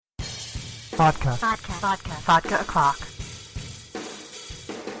Vodka. Vodka o'clock.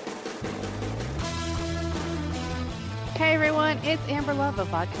 Hey everyone, it's Amber Love of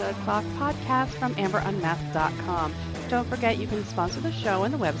Vodka O'Clock podcast from AmberUnmasked.com. Don't forget you can sponsor the show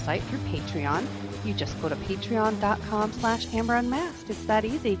and the website through Patreon. You just go to patreon.com/AmberUnmasked. It's that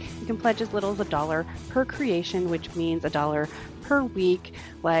easy. You can pledge as little as $1 per creation, which means $1 per week,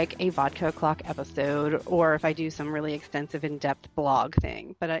 like a Vodka O'Clock episode, or if I do some really extensive in-depth blog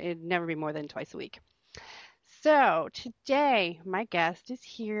thing. But it'd never be more than twice a week. So today, my guest is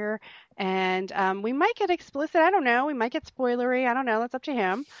here, and we might get explicit. I don't know. We might get spoilery. I don't know. That's up to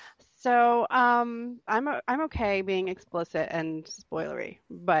him. So I'm okay being explicit and spoilery,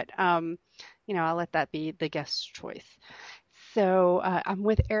 but I'll let that be the guest's choice. So I'm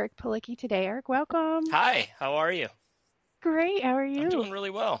with Eric Palicki today. Eric, welcome. Hi. How are you? Great. How are you? I'm doing really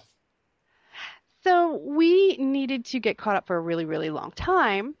well. So we needed to get caught up for a really, really long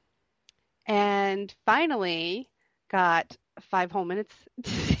time. And finally got 5 whole minutes to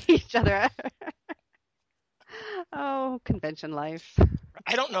see each other. Oh, convention life.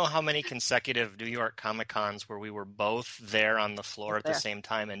 I don't know how many consecutive New York Comic Cons where we were both there on the floor at the same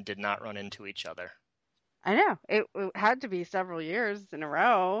time and did not run into each other. I know. It had to be several years in a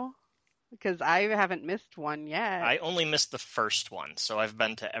row because I haven't missed one yet. I only missed the first one, so I've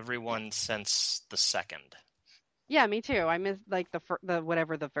been to every one since the second. Yeah, me too. I missed like the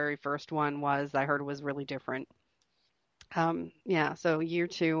whatever the very first one was. I heard was really different. So year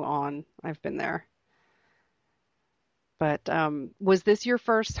 2 on, I've been there. But was this your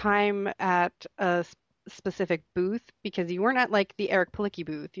first time at a specific booth? Because you weren't at like the Eric Palicki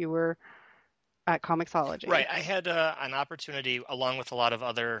booth. You were at Comixology. Right. I had an opportunity, along with a lot of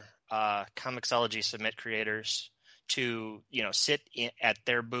other Comixology Submit creators, to sit at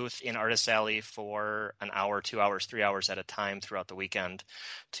their booth in Artist Alley for an hour, 2 hours, 3 hours at a time throughout the weekend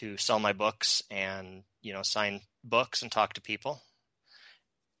to sell my books and sign books and talk to people.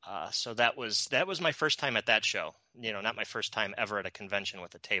 So that was my first time at that show. Not my first time ever at a convention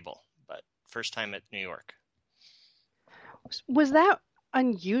with a table, but first time at New York. Was that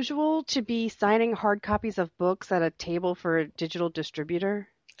unusual to be signing hard copies of books at a table for a digital distributor?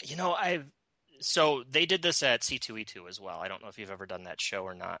 So they did this at C2E2 as well. I don't know if you've ever done that show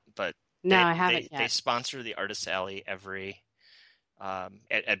or not, but I haven't yet. They sponsor the Artist Alley at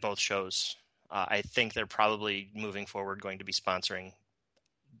both shows. I think they're probably moving forward going to be sponsoring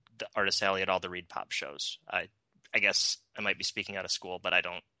the Artist Alley at all the Reed Pop shows. I guess I might be speaking out of school, but I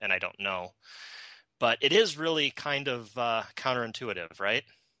don't know. But it is really kind of counterintuitive, right?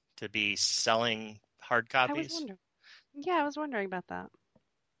 To be selling hard copies. I was wondering about that.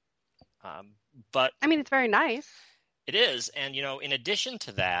 But I mean, it's very nice. It is. And, in addition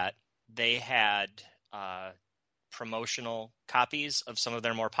to that, they had promotional copies of some of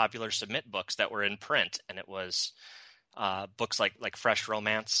their more popular Submit books that were in print. And it was books like Fresh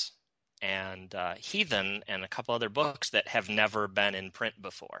Romance and Heathen and a couple other books that have never been in print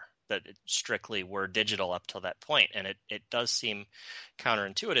before, that strictly were digital up till that point. And it does seem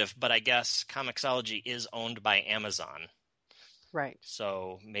counterintuitive, but I guess Comixology is owned by Amazon. Right.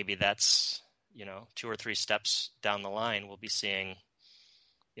 So maybe that's, 2 or 3 steps down the line, we'll be seeing,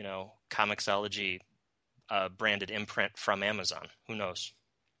 Comixology branded imprint from Amazon. Who knows?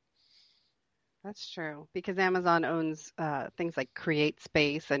 That's true, because Amazon owns things like Create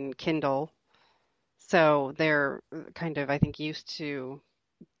Space and Kindle. So they're kind of, I think, used to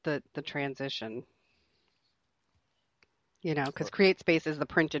the transition. Because Create Space is the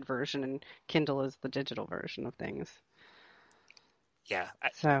printed version and Kindle is the digital version of things. Yeah.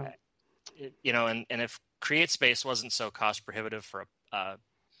 And if Create Space wasn't so cost prohibitive for a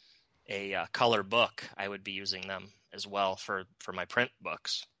color book, I would be using them as well for my print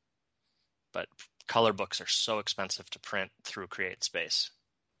books. But color books are so expensive to print through Create Space.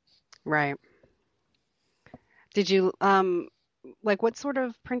 Right. Did you what sort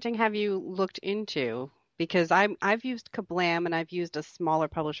of printing have you looked into? Because I've used Kablam and I've used a smaller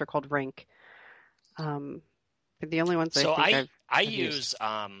publisher called Rink. The only ones I use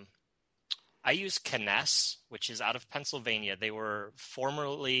Kness, which is out of Pennsylvania. They were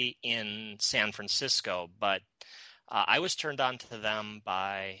formerly in San Francisco, but I was turned on to them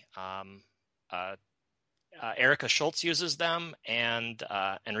by Erica Schultz uses them, and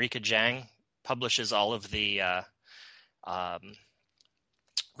Enrica Jang publishes all of the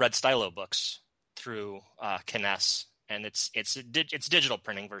Red Stylo books through Kness, and it's digital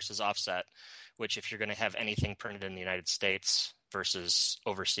printing versus offset, which if you're going to have anything printed in the United States versus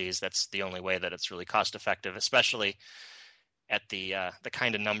overseas, that's the only way that it's really cost effective, especially at the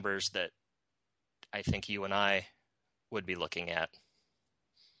kind of numbers that I think you and I would be looking at.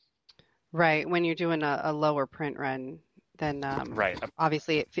 Right. When you're doing a lower print run, then Right.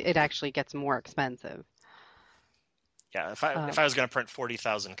 obviously it actually gets more expensive. Yeah. If I was going to print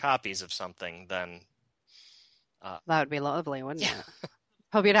 40,000 copies of something, then That would be lovely, wouldn't yeah, it?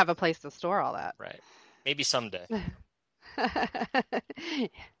 Hope you'd have a place to store all that. right. Maybe someday.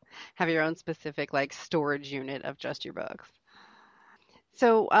 Have your own specific like storage unit of just your books.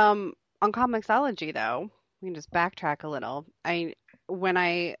 So, on Comixology though, we can just backtrack a little. When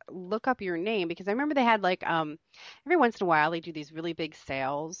I look up your name, because I remember they had like every once in a while they do these really big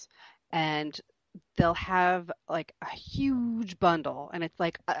sales, and they'll have like a huge bundle, and it's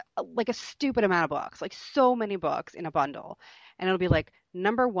like a stupid amount of books, like so many books in a bundle, and it'll be like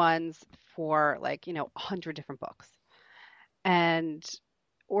number ones for like 100 different books, and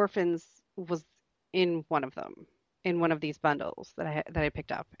Orphans was in one of them, in one of these bundles that I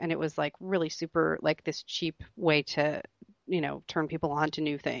picked up, and it was like really super, like this cheap way to turn people on to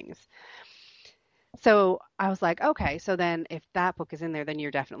new things. So I was like, okay, so then if that book is in there, then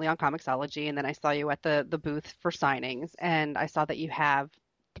you're definitely on Comixology. And then I saw you at the booth for signings, and I saw that you have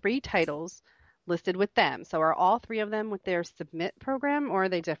three titles listed with them. So are all three of them with their Submit program, or are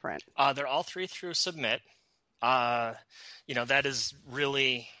they different? They're all three through Submit. That is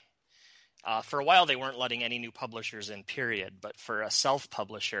really for a while they weren't letting any new publishers in, period. But for a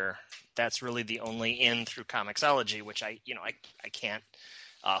self-publisher, that's really the only in through Comixology, which I can't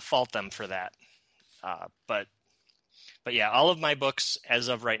fault them for that. But yeah, all of my books as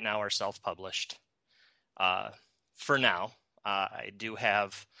of right now are self-published. For now, I do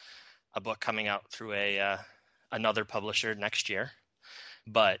have a book coming out through another publisher next year,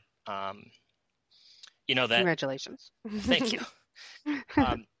 but that. Congratulations. Thank you.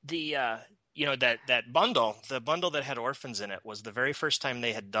 That bundle, the bundle that had Orphans in it, was the very first time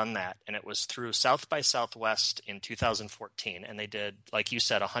they had done that, and it was through South by Southwest in 2014, and they did, like you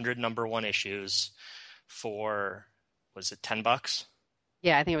said, 100 number one issues for, was it $10?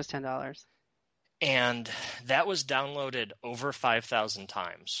 Yeah, I think it was $10. And that was downloaded over 5,000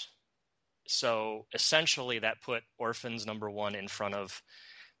 times. So essentially that put Orphans number one in front of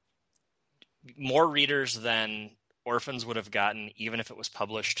more readers than Orphans would have gotten even if it was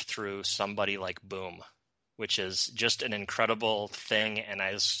published through somebody like Boom, which is just an incredible thing and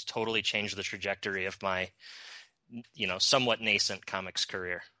has totally changed the trajectory of my, somewhat nascent comics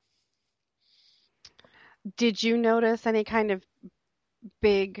career. Did you notice any kind of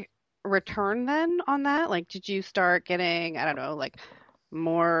big return then on that? Like, did you start getting, I don't know, like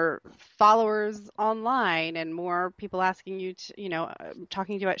more followers online and more people asking you to,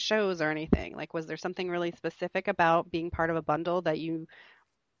 talking to you at shows or anything? Like, was there something really specific about being part of a bundle that you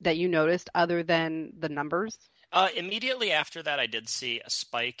noticed other than the numbers? Immediately after that, I did see a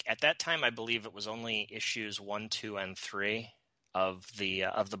spike. At that time, I believe it was only issues 1, 2, and 3 of the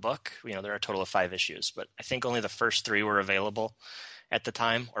book. There are a total of 5 issues, but I think only the first 3 were available at the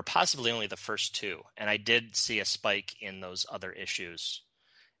time, or possibly only the first 2. And I did see a spike in those other issues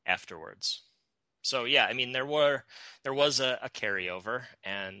afterwards. So yeah, I mean, there was a carryover,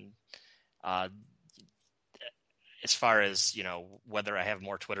 and as far as whether I have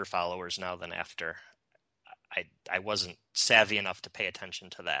more Twitter followers now than after, I wasn't savvy enough to pay attention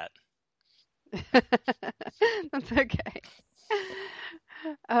to that. That's okay.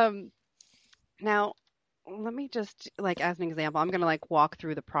 Now, let me just, like, as an example, I'm going to like walk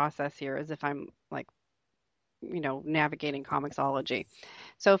through the process here as if I'm like, navigating Comixology.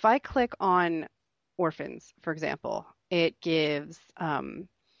 So if I click on Orphans, for example, it gives,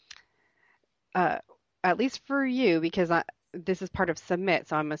 at least for you, because this is part of Submit,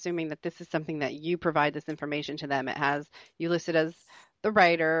 so I'm assuming that this is something that you provide this information to them. It has you listed as the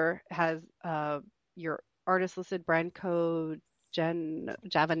writer, has your artist listed, Branko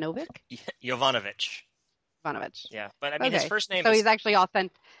Jovanovic? Jovanovic. Jovanovic. Yeah, but I mean, his first name so is... he's actually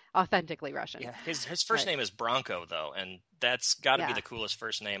authentically Russian. Yeah, his first name is Branko, though, and that's got to be the coolest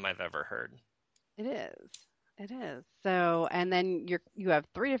first name I've ever heard. It is. It is. So, and then you have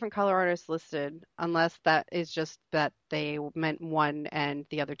 3 different color artists listed, unless that is just that they meant one and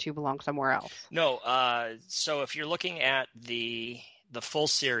the other 2 belong somewhere else. No. So if you're looking at the full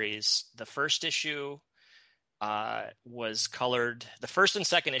series, the first issue was colored. The first and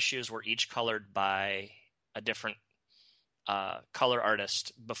second issues were each colored by a different color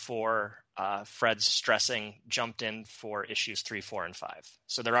artist before Fred Stressing jumped in for issues 3, 4, and 5.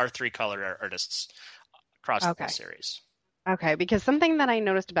 So there are 3 color artists across the whole series. Okay, because something that I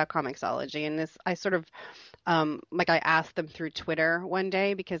noticed about Comixology, and this I sort of I asked them through Twitter one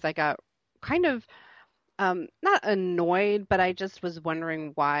day because I got kind of not annoyed, but I just was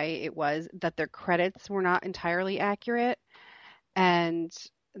wondering why it was that their credits were not entirely accurate. And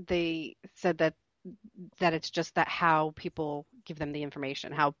they said that it's just that how people give them the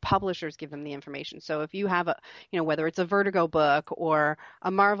information, how publishers give them the information. So if you have whether it's a Vertigo book or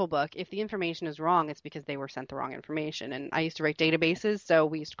a Marvel book, if the information is wrong, it's because they were sent the wrong information. And I used to write databases, so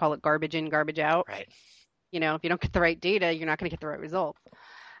we used to call it garbage in, garbage out. Right. If you don't get the right data, you're not going to get the right results.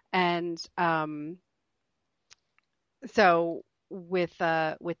 And so with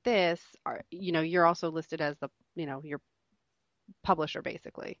this, you're also listed as the your publisher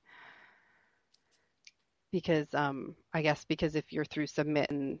basically. Because I guess because if you're through Submit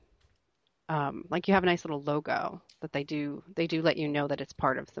and like you have a nice little logo that they do let you know that it's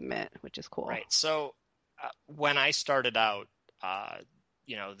part of Submit, which is cool. Right. So when I started out,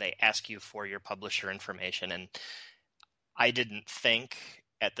 they ask you for your publisher information, and I didn't think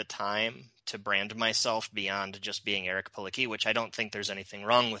at the time to brand myself beyond just being Eric Palicki, which I don't think there's anything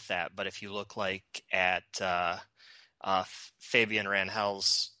wrong with that. But if you look at Fabian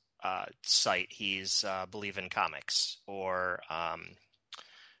Ranhel's site, he's Believe in Comics, or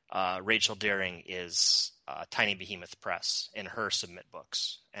Rachel Deering is Tiny Behemoth Press in her Submit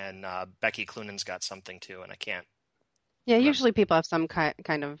books, and Becky Cloonan's got something too, and I can't. Yeah, remember. Usually people have some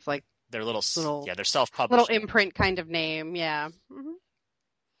kind of like their little they're little self-published, imprint kind of name, yeah. Mm-hmm.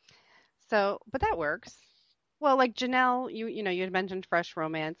 So, but that works. Well, like Janelle, you had mentioned Fresh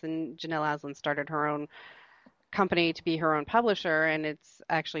Romance, and Janelle Aslan started her own company to be her own publisher, and it's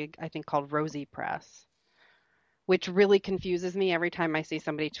actually I think called Rosie Press, which really confuses me every time I see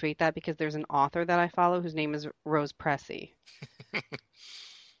somebody tweet that, because there's an author that I follow whose name is Rose Pressy.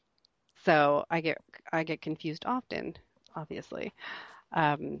 So I get confused often, obviously.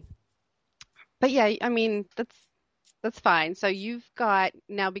 But yeah, I mean that's fine. So you've got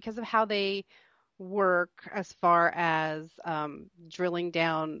now, because of how they work as far as drilling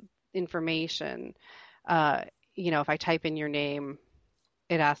down information. If I type in your name,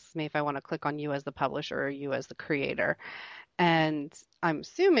 it asks me if I want to click on you as the publisher or you as the creator. And I'm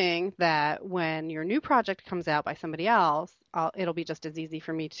assuming that when your new project comes out by somebody else, it'll be just as easy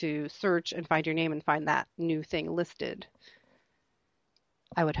for me to search and find your name and find that new thing listed.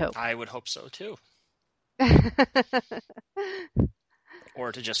 I would hope. I would hope so too.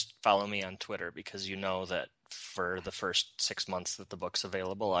 Or to just follow me on Twitter, because you know that for the first 6 months that the book's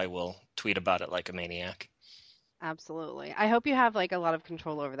available, I will tweet about it like a maniac. Absolutely. I hope you have like a lot of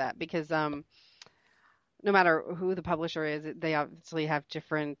control over that, because no matter who the publisher is, they obviously have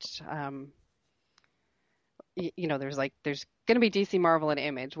different there's going to be DC, Marvel, and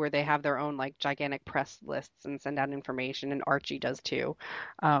Image, where they have their own like gigantic press lists and send out information, and Archie does too.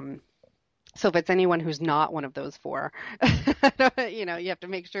 So if it's anyone who's not one of those four, you have to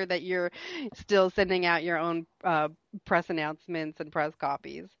make sure that you're still sending out your own press announcements and press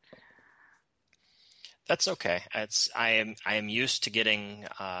copies. That's okay. I am used to getting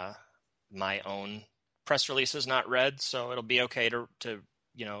my own press releases not read, so it'll be okay to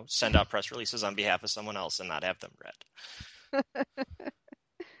send out press releases on behalf of someone else and not have them read.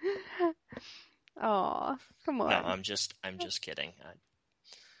 Oh, come on. No, I'm just kidding.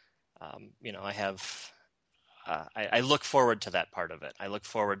 I have. I look forward to that part of it. I look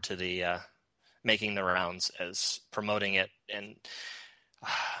forward to the making the rounds as promoting it. And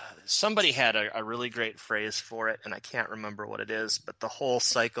somebody had a really great phrase for it, and I can't remember what it is, but the whole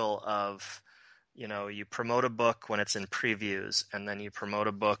cycle of, you promote a book when it's in previews, and then you promote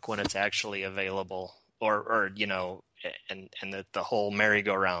a book when it's actually available, or and the whole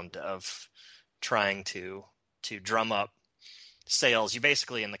merry-go-round of trying to drum up sales. You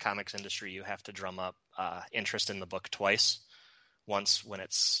basically, in the comics industry, you have to drum up interest in the book twice. Once when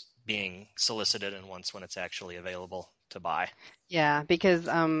it's being solicited, and once when it's actually available to buy. Yeah, because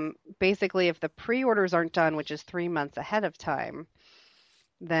basically if the pre-orders aren't done, which is 3 months ahead of time,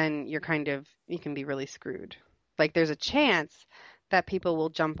 then you can be really screwed. Like there's a chance that people will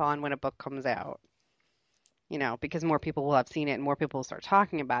jump on when a book comes out, because more people will have seen it and more people will start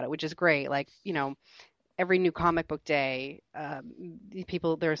talking about it, which is great. Like, every new comic book day, there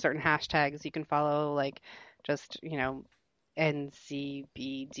are certain hashtags you can follow, like just,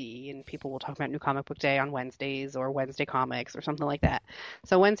 NCBD, and people will talk about New Comic Book Day on Wednesdays, or Wednesday Comics, or something like that.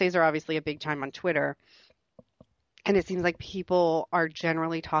 So Wednesdays are obviously a big time on Twitter, and it seems like people are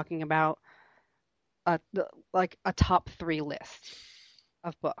generally talking about a top 3 list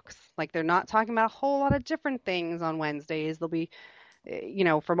of books. Like they're not talking about a whole lot of different things on Wednesdays. They'll be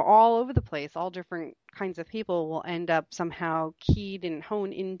from all over the place. All different kinds of people will end up somehow keyed and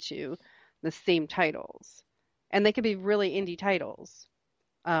honed into the same titles. And they could be really indie titles.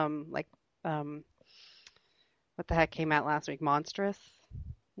 What the heck came out last week? Monstrous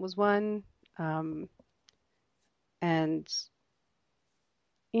was one. And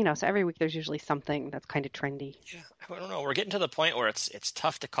so every week there's usually something that's kind of trendy. Yeah, I don't know. We're getting to the point where it's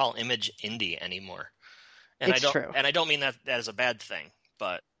tough to call Image indie anymore, and It's true. I don't mean that as a bad thing,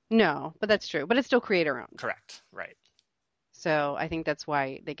 but No, but that's true. But it's still creator owned. correct, right? So I think that's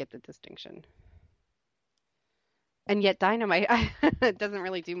why they get the distinction. And yet Dynamite doesn't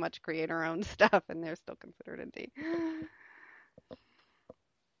really do much creator-owned stuff, and they're still considered indie.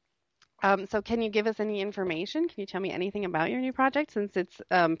 So can you give us any information? Can you tell me anything about your new project since it's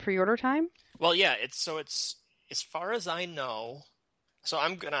pre-order time? Well, yeah, it's as far as I know. So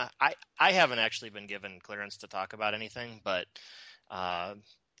I haven't actually been given clearance to talk about anything, but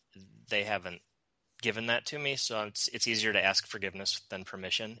they haven't given that to me, so it's easier to ask forgiveness than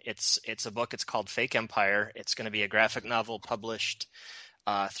permission. It's a book. It's called Fake Empire. It's going to be a graphic novel published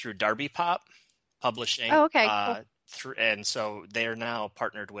through Darby Pop Publishing. Oh, okay. Cool. And so they are now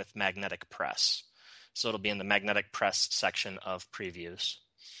partnered with Magnetic Press. So it'll be in the Magnetic Press section of previews.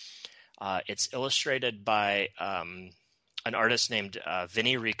 It's illustrated by an artist named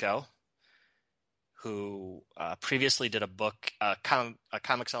Vinny Rico, who previously did a book, a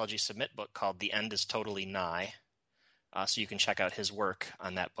Comixology Submit book called The End is Totally Nigh. So you can check out his work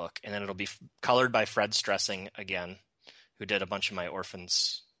on that book. And then it'll be colored by Fred Stressing again, who did a bunch of my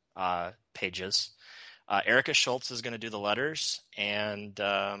Orphans pages. Erica Schultz is going to do the letters, and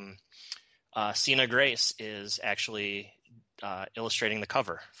Sina Grace is actually illustrating the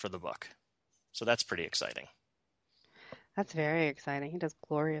cover for the book. So that's pretty exciting. That's very exciting. He does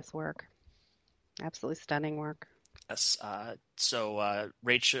glorious work. Absolutely stunning work. Yes.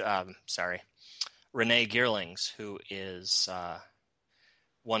 Renee Geerlings, who is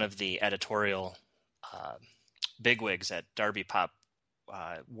one of the editorial bigwigs at Darby Pop,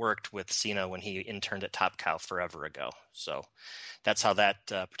 worked with Sina when he interned at Top Cow forever ago. So that's how that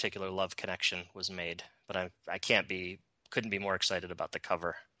particular love connection was made. But I couldn't be more excited about the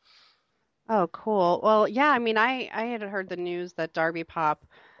cover. Oh, cool. Well, yeah, I mean, I had heard the news that Darby Pop,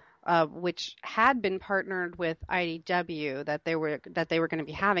 which had been partnered with IDW, that they were going to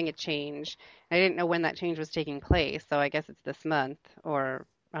be having a change. I didn't know when that change was taking place, so I guess it's this month, or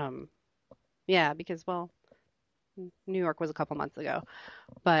because New York was a couple months ago,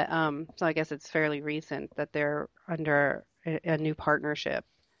 but so I guess it's fairly recent that they're under a new partnership.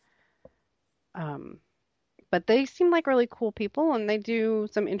 But they seem like really cool people, and they do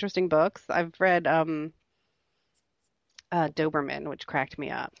some interesting books. I've read Doberman, which cracked me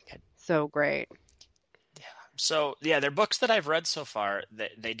up. So great. Yeah. So yeah, they're books that I've read so far.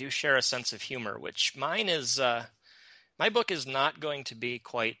 They do share a sense of humor, which mine is. My book is not going to be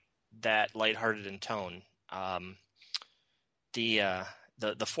quite that lighthearted in tone. The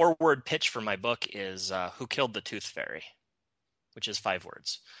forward pitch for my book is "Who Killed the Tooth Fairy," which is 5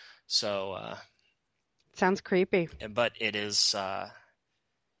 words. So. Sounds creepy. But it is.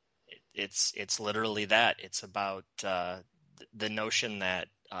 It's literally that. It's about the notion that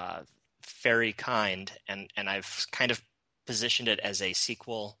fairy kind, and I've kind of positioned it as a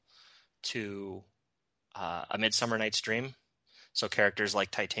sequel to A Midsummer Night's Dream. So characters like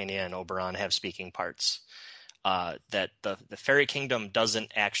Titania and Oberon have speaking parts. That the fairy kingdom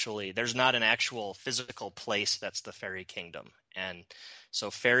doesn't actually. There's not an actual physical place that's the fairy kingdom, and so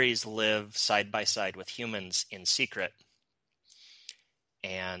fairies live side by side with humans in secret.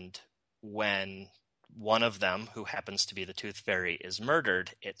 And when one of them, who happens to be the Tooth Fairy, is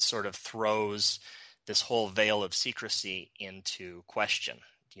murdered, it sort of throws this whole veil of secrecy into question.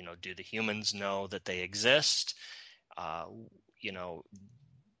 Do the humans know that they exist?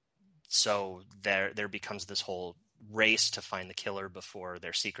 So there becomes this whole race to find the killer before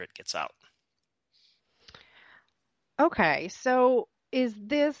their secret gets out. Okay, so is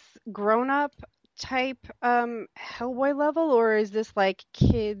this grown-up type Hellboy level, or is this like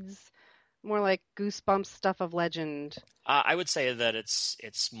kids, more like Goosebumps stuff of legend? I would say that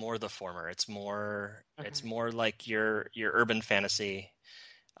it's more the former. It's more like your urban fantasy.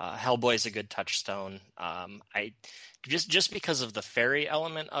 Hellboy is a good touchstone. I just because of the fairy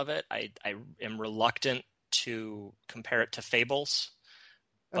element of it, I am reluctant to compare it to Fables,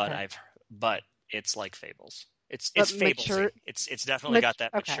 but Okay. but it's like Fables. It's Fables. It's definitely got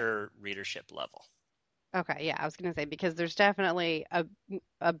that mature readership level. Okay, yeah, I was gonna say, because there's definitely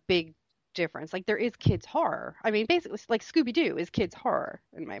a big difference. Like, there is kids horror. I mean, basically, like Scooby-Doo is kids horror,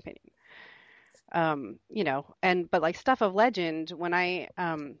 in my opinion. But like Stuff of Legend, when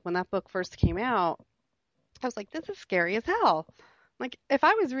that book first came out, I was like, this is scary as hell. Like, if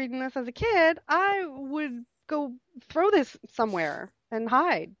I was reading this as a kid, I would go throw this somewhere and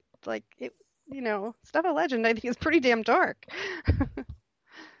hide. Like, it, Stuff of Legend, I think, is pretty damn dark.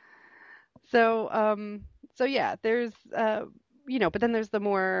 So yeah, there's but then there's the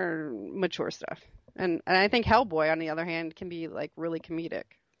more mature stuff. And I think Hellboy, on the other hand, can be like really comedic.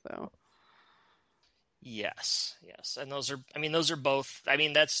 So Yes, and those are both.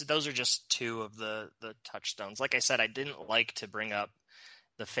 Those are just two of the touchstones. Like I said, I didn't like to bring up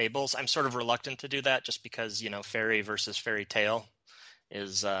the fables. I'm sort of reluctant to do that, just because fairy versus fairy tale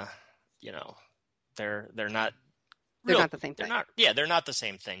is they're not not the same they're thing. not yeah they're not the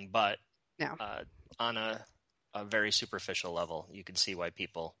same thing, but No. On a very superficial level, you can see why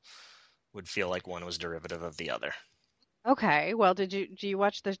people would feel like one was derivative of the other. Okay. Well, do you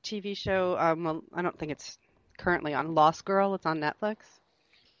watch the TV show? Well, I don't think it's currently on, Lost Girl. It's on Netflix.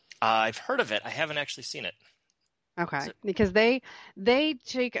 I've heard of it. I haven't actually seen it. Okay. Because they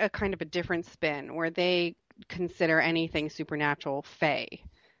take a kind of a different spin where they consider anything supernatural fae.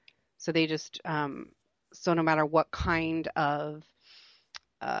 So they just so no matter what kind of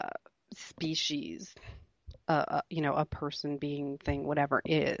species, a person, being, thing, whatever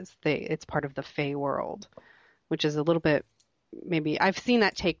is, it's part of the fae world, which is a little bit, maybe I've seen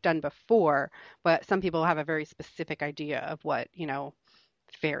that take done before, but some people have a very specific idea of what,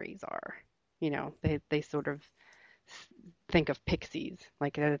 fairies are. They sort of think of pixies,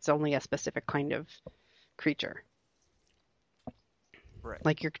 like that it's only a specific kind of creature. Right.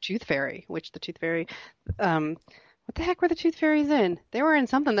 Like your tooth fairy, which the tooth fairy, what the heck were the tooth fairies in? They were in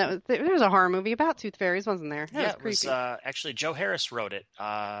something there was a horror movie about tooth fairies, wasn't there? It was actually Joe Harris wrote it.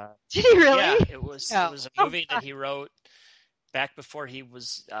 Did he really? Yeah, it was a movie that he wrote back before he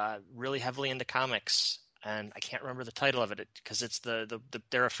was really heavily into comics, and I can't remember the title of it because it's the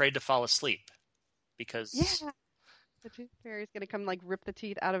they're afraid to fall asleep because the tooth fairy's gonna come like rip the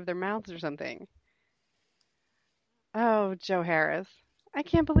teeth out of their mouths or something. Oh, Joe Harris. I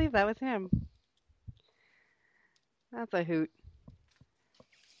can't believe that was him. That's a hoot.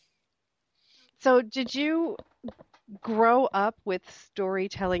 So did you grow up with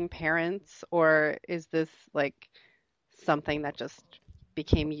storytelling parents, or is this like something that just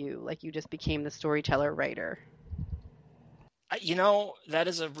became you? Like you just became the storyteller writer? That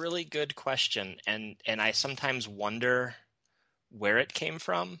is a really good question, and I sometimes wonder where it came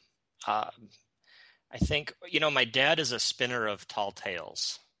from. I think, my dad is a spinner of tall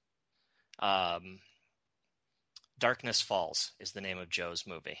tales. Darkness Falls is the name of Joe's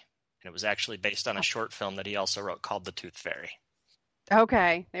movie. And it was actually based on a short film that he also wrote called The Tooth Fairy.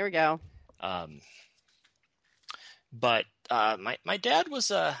 Okay, there we go. But my dad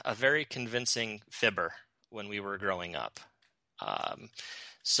was a very convincing fibber when we were growing up.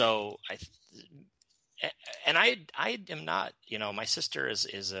 So I am not. My sister is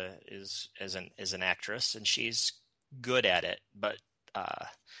an actress, and she's good at it. But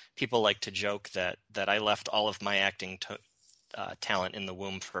people like to joke that I left all of my acting talent in the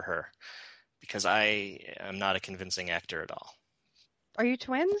womb for her, because I am not a convincing actor at all. Are you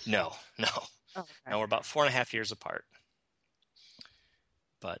twins? No. Oh, okay. No, we're about 4.5 years apart.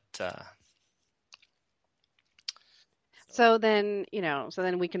 But so then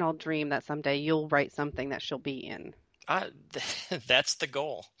we can all dream that someday you'll write something that she'll be in. That's the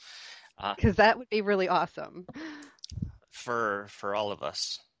goal. Because that would be really awesome for all of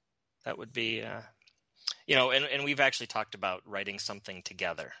us. That would be, and we've actually talked about writing something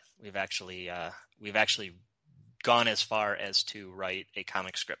together. We've actually gone as far as to write a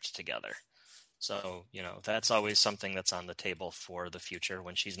comic script together. So, that's always something that's on the table for the future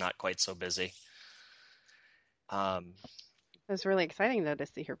when she's not quite so busy. It's really exciting though to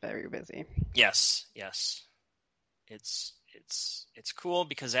see her very busy. Yes. It's cool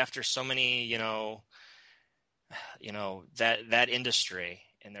because after so many, that industry,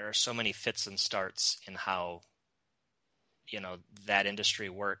 and there are so many fits and starts in how, that industry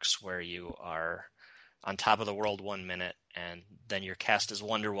works, where you are on top of the world 1 minute, and then you're cast as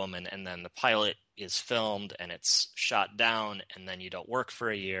Wonder Woman, and then the pilot is filmed and it's shot down, and then you don't work for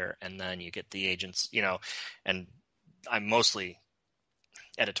a year, and then you get the agents, and I'm mostly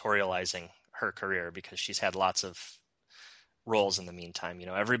editorializing her career because she's had lots of roles in the meantime.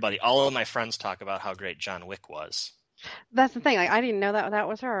 All of my friends talk about how great John Wick was. That's the thing. Like, I didn't know that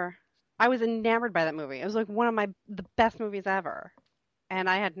was her. I was enamored by that movie. It was like one of the best movies ever. And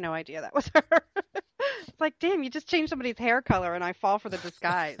I had no idea that was her. It's like, damn, you just changed somebody's hair color and I fall for the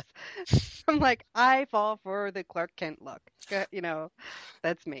disguise. I'm like, I fall for the Clark Kent look.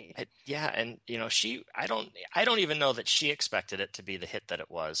 That's me. And I don't even know that she expected it to be the hit that it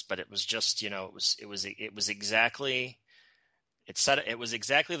was, but it was just, it was exactly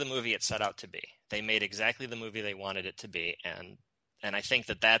the movie it set out to be. They made exactly the movie they wanted it to be, and I think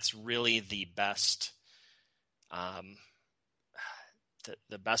that that's really the best,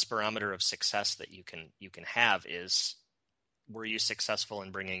 the best barometer of success that you can have is were you successful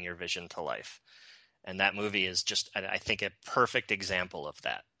in bringing your vision to life? And that movie is just, I think, a perfect example of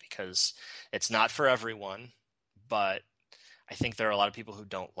that, because it's not for everyone, but I think there are a lot of people who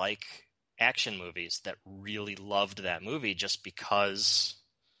don't like action movies that really loved that movie just because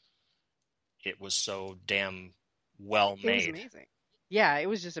it was so damn well It was made. amazing. Yeah, it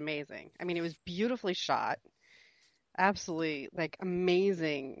was just amazing. I mean, it was beautifully shot. Absolutely, like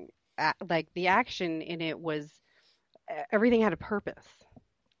amazing. Like the action in it was everything had a purpose.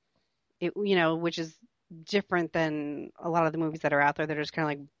 It, which is different than a lot of the movies that are out there that are just kind of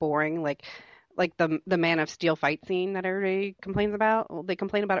like boring. Like the Man of Steel fight scene that everybody complains about. Well, they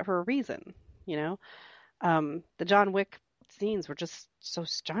complain about it for a reason. You know, the John Wick scenes were just so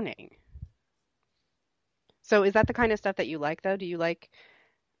stunning. So is that the kind of stuff that you like, though? Do you like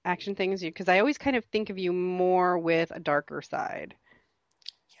action things? Because I always kind of think of you more with a darker side.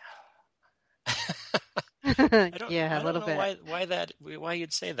 Yeah, a I don't little know bit. why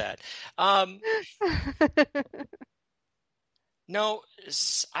you'd say that. No,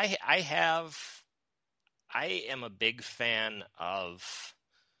 I am a big fan of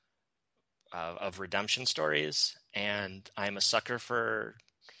redemption stories, and I'm a sucker for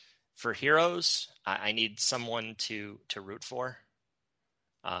heroes. I need someone to root for.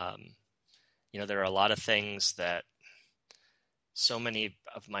 There are a lot of things that so many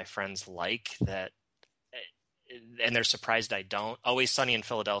of my friends like that, and they're surprised I don't. Always Sunny in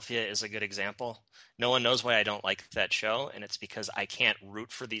Philadelphia is a good example. No one knows why I don't like that show, and it's because I can't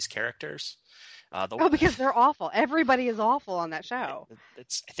root for these characters. Oh, because they're awful. Everybody is awful on that show. I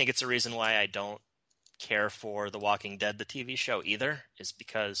think it's a reason why I don't care for The Walking Dead, the TV show, either, is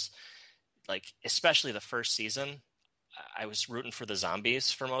because, like, especially the first season, I was rooting for the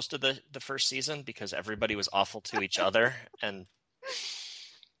zombies for most of the first season because everybody was awful to each other, and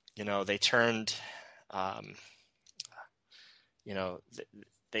they turned,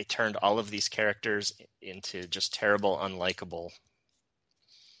 they turned all of these characters into just terrible, unlikable.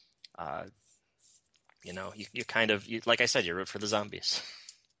 You kind of, like I said, you root for the zombies.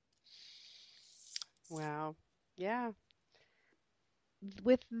 Wow. Yeah.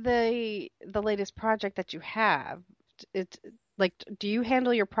 With the latest project that you have, it's like, do you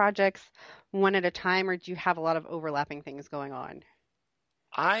handle your projects one at a time, or do you have a lot of overlapping things going on?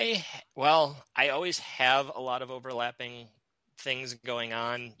 I always have a lot of overlapping things going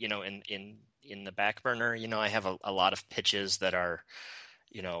on, in the back burner. I have a lot of pitches that are,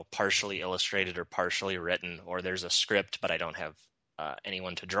 partially illustrated or partially written, or there's a script, but I don't have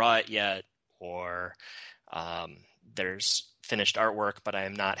anyone to draw it yet, or there's finished artwork, but I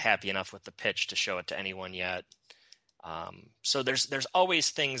am not happy enough with the pitch to show it to anyone yet. So there's always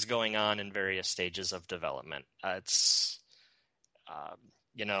things going on in various stages of development.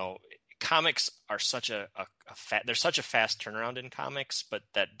 Comics are there's such a fast turnaround in comics, but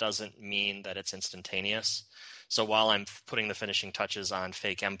that doesn't mean that it's instantaneous. So while I'm putting the finishing touches on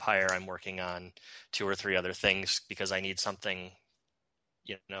Fake Empire, I'm working on 2 or 3 other things because I need something,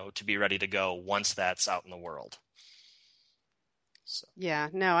 to be ready to go once that's out in the world. So. Yeah,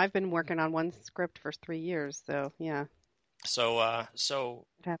 no, I've been working on one script for 3 years, so yeah. So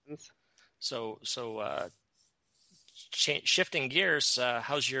It happens. Shifting gears,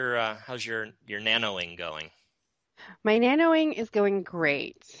 how's your nanoing going? My nanoing is going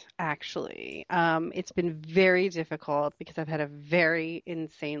great, actually. It's been very difficult because I've had a very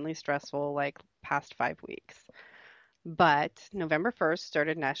insanely stressful, past 5 weeks. But November 1st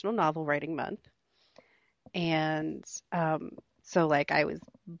started National Novel Writing Month. And so, I was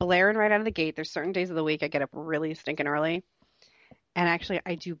blaring right out of the gate. There's certain days of the week I get up really stinking early. And actually,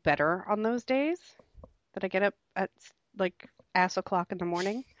 I do better on those days that I get up at, ass o'clock in the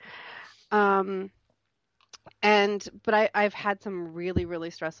morning. But I've had some really, really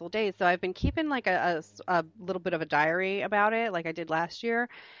stressful days. So I've been keeping a little bit of a diary about it, like I did last year.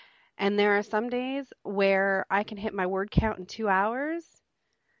 And there are some days where I can hit my word count in 2 hours.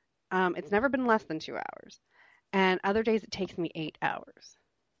 It's never been less than 2 hours. And other days it takes me 8 hours.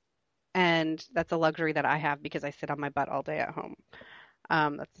 And that's a luxury that I have because I sit on my butt all day at home.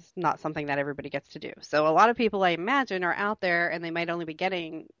 That's not something that everybody gets to do. So a lot of people, I imagine, are out there and they might only be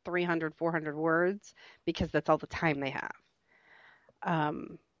getting 300, 400 words because that's all the time they have.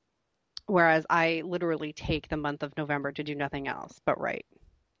 Whereas I literally take the month of November to do nothing else but write.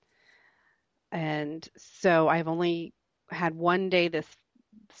 And so I've only had one day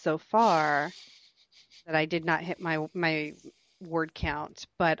so far that I did not hit my word count,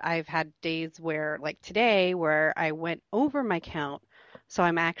 but I've had days where, like today, where I went over my count. So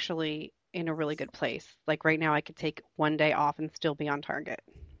I'm actually in a really good place. Like right now I could take one day off and still be on target.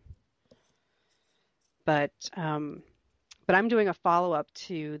 But but I'm doing a follow-up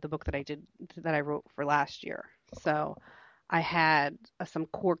to the book that I wrote for last year. So I had some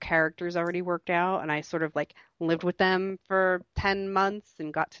core characters already worked out, and I sort of like lived with them for 10 months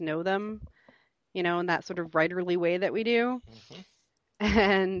and got to know them, in that sort of writerly way that we do. Mm-hmm.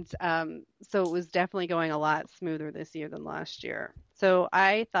 And so it was definitely going a lot smoother this year than last year. So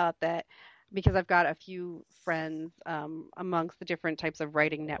I thought that because I've got a few friends amongst the different types of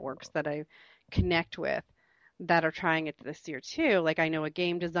writing networks that I connect with that are trying it this year too. Like I know a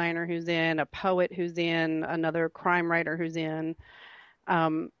game designer who's in, a poet who's in, another crime writer who's in.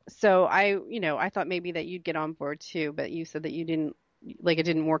 So I thought maybe that you'd get on board too, but you said that you didn't, like it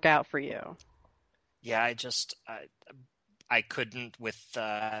didn't work out for you. Yeah, I couldn't with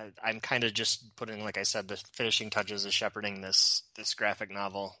I'm kind of just putting, like I said, the finishing touches of shepherding this graphic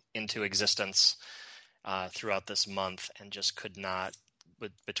novel into existence throughout this month, and just could not,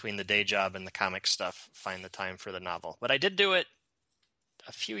 between the day job and the comic stuff, find the time for the novel. But I did do it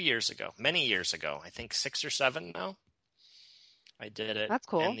a few years ago, many years ago, I think 6 or 7 now. I did it. That's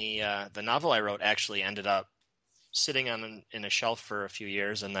cool. And the novel I wrote actually ended up sitting in a shelf for a few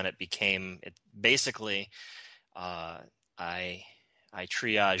years, and then it basically I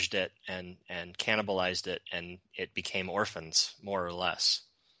triaged it and cannibalized it, and it became orphans, more or less.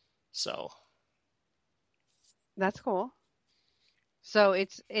 So that's cool. So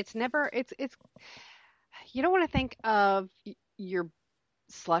it's you don't want to think of your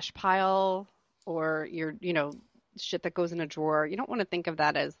slush pile or your shit that goes in a drawer. You don't want to think of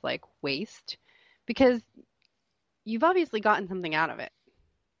that as like waste, because you've obviously gotten something out of it.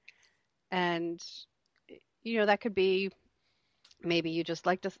 And that could be, maybe you just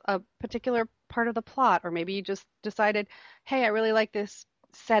liked a particular part of the plot, or maybe you just decided, hey, I really like this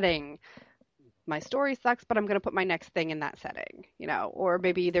setting. My story sucks, but I'm going to put my next thing in that setting, or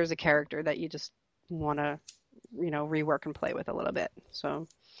maybe there's a character that you just want to, rework and play with a little bit. So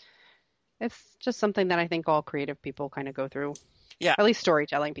it's just something that I think all creative people kind of go through. Yeah. At least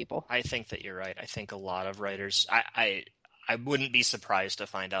storytelling people. I think that you're right. I think a lot of writers, I wouldn't be surprised to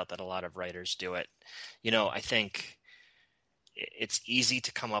find out that a lot of writers do it. I think it's easy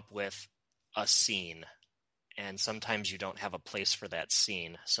to come up with a scene, and sometimes you don't have a place for that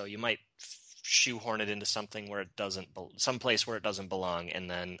scene. So you might shoehorn it into something where it doesn't, someplace where it doesn't belong, and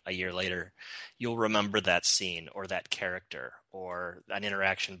then a year later, you'll remember that scene or that character or an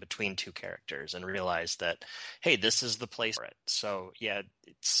interaction between two characters and realize that, hey, this is the place for it. So yeah,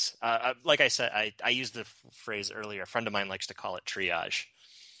 it's like I said, I used the phrase earlier. A friend of mine likes to call it triage.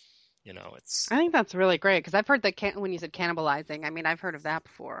 I think that's really great, because I've heard that when you said cannibalizing, I mean, I've heard of that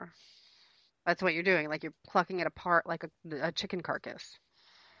before. That's what you're doing. Like you're plucking it apart like a chicken carcass.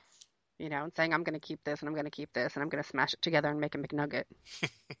 And saying, I'm going to keep this and I'm going to keep this and I'm going to smash it together and make a McNugget.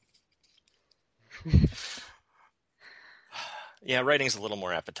 Yeah, writing's a little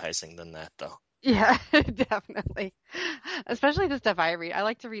more appetizing than that, though. Yeah, definitely. Especially the stuff I read. I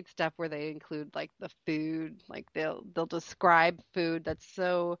like to read stuff where they include like the food, like they'll describe food that's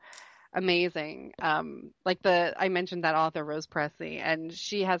so amazing. Like I mentioned that author Rose Presley, and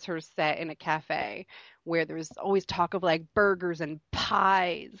she has her set in a cafe where there's always talk of like burgers and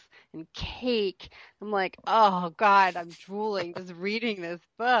pies and cake. I'm like, oh God, I'm drooling just reading this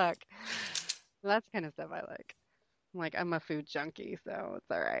book. So that's the kind of stuff I like. I'm a food junkie, so it's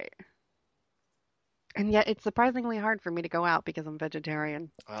all right. And yet it's surprisingly hard for me to go out because I'm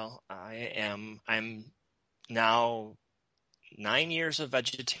vegetarian. Well, I'm now 9 years of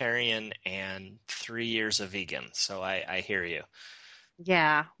vegetarian and 3 years of vegan, so I hear you.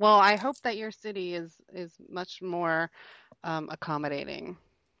 Yeah. Well, I hope that your city is much more accommodating.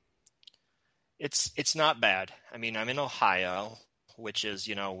 It's not bad. I mean, I'm in Ohio, which is,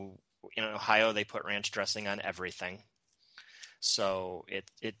 in Ohio they put ranch dressing on everything. So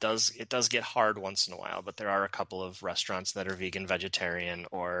it does get hard once in a while, but there are a couple of restaurants that are vegan, vegetarian,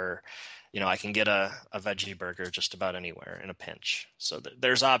 or I can get a veggie burger just about anywhere in a pinch. So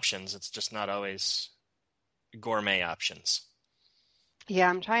there's options. It's just not always gourmet options. Yeah,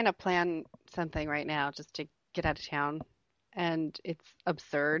 I'm trying to plan something right now just to get out of town, and it's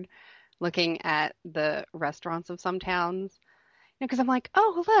absurd looking at the restaurants of some towns. Because I'm like,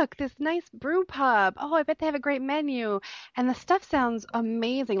 oh, look, this nice brew pub. Oh, I bet they have a great menu. And the stuff sounds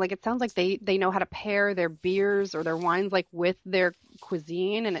amazing. Like, it sounds like they know how to pair their beers or their wines, like, with their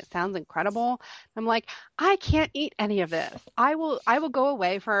cuisine, and it sounds incredible. I'm like, I can't eat any of this. I will go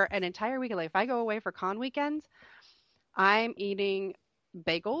away for an entire weekend. Like, if I go away for con weekends, I'm eating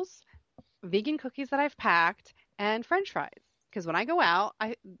bagels, vegan cookies that I've packed, and French fries. Because when I go out,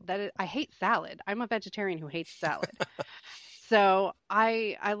 I hate salad. I'm a vegetarian who hates salad. So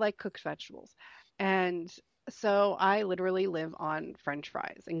I like cooked vegetables, and So I literally live on French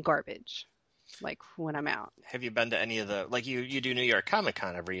fries and garbage, like when I'm out. Have you been to any of the, like you do New York Comic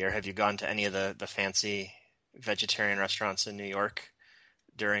Con every year? Have you gone to any of the fancy vegetarian restaurants in New York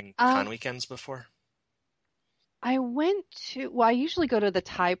during con Um, weekends before? I went to, well, I usually go to the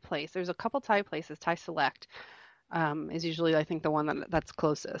Thai place. There's a couple Thai places. Thai Select is usually, I think, the one that's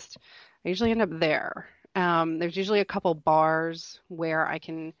closest. I usually end up there. There's usually a couple bars where I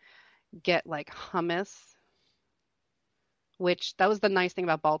can get like hummus, which that was the nice thing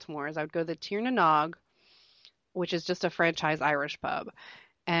about Baltimore is I would go to the Tir na Nog, which is just a franchise Irish pub.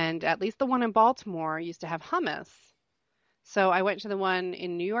 And at least the one in Baltimore used to have hummus. So I went to the one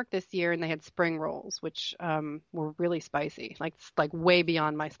in New York this year, and they had spring rolls, which were really spicy, like way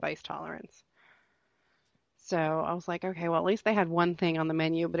beyond my spice tolerance. So I was like, okay, well, at least they had one thing on the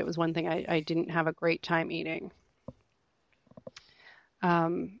menu, but it was one thing I didn't have a great time eating.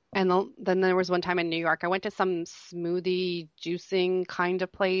 Then there was one time in New York, I went to some smoothie juicing kind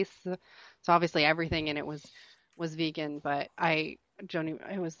of place. So obviously everything in it was vegan, but I don't even,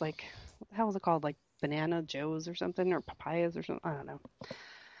 it was like, what the hell was it called? Like Banana Joe's or something, or papayas or something. I don't know.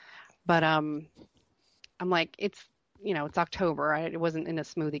 But I'm like, it's October. It wasn't in a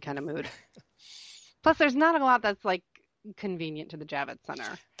smoothie kind of mood. Plus, there's not a lot that's like convenient to the Javits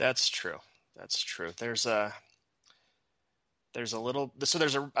Center. That's true. That's true. There's a little, so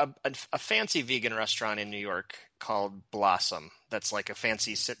there's a fancy vegan restaurant in New York called Blossom. That's like a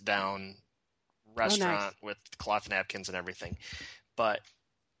fancy sit down restaurant Nice. with cloth napkins and everything. But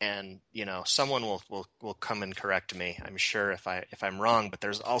and someone will come and correct me, I'm sure, if I'm wrong. But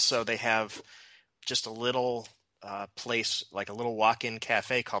there's also, they have just a little place, like a little walk-in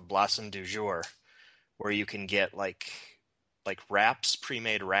cafe called Blossom du Jour, where you can get like wraps,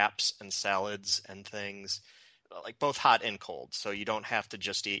 pre-made wraps and salads and things, like both hot and cold. So you don't have to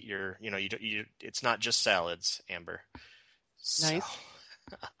just eat it's not just salads, Amber. So, Nice.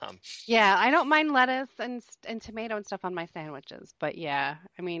 Yeah, I don't mind lettuce and tomato and stuff on my sandwiches, but yeah,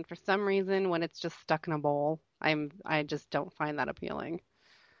 I mean, for some reason, when it's just stuck in a bowl, I just don't find that appealing.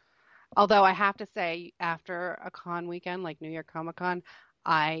 Although I have to say, after a con weekend like New York Comic Con,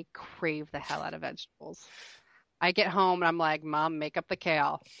 I crave the hell out of vegetables. I get home and I'm like, Mom, make up the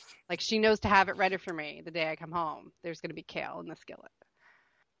kale. Like she knows to have it ready for me the day I come home. There's going to be kale in the skillet.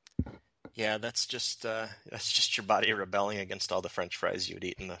 yeah, that's just your body rebelling against all the French fries you would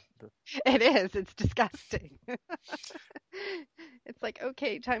eat in the. It is. It's disgusting. It's like,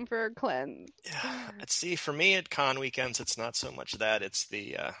 okay, time for a cleanse. Yeah, see, for me at con weekends, it's not so much that, it's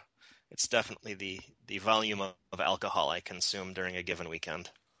definitely the volume of alcohol I consume during a given weekend.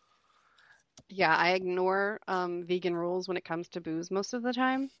 Yeah, I ignore vegan rules when it comes to booze most of the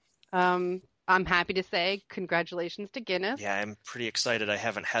time. I'm happy to say congratulations to Guinness. Yeah, I'm pretty excited. I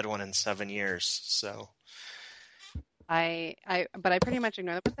haven't had one in 7 years, so. But I pretty much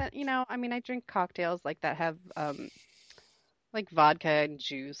ignore that. But that, I mean, I drink cocktails like that have like vodka and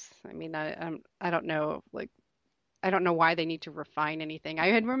juice. I mean, I don't know, like I don't know why they need to refine anything. I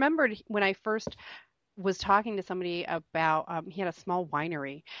had remembered when I first was talking to somebody about he had a small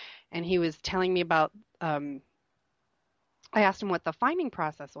winery, and he was telling me about I asked him what the finding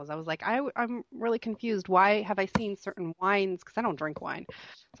process was. I was like, I'm really confused. Why have I seen certain wines? Because I don't drink wine,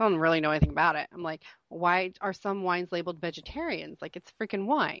 so I don't really know anything about it. I'm like, why are some wines labeled vegetarians? Like, it's freaking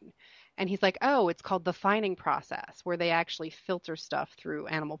wine. And he's like, oh, it's called the finding process, where they actually filter stuff through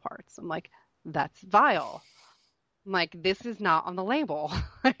animal parts. I'm like, that's vile. I'm like, this is not on the label.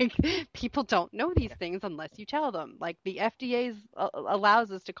 Like, people don't know these things unless you tell them. Like, the FDA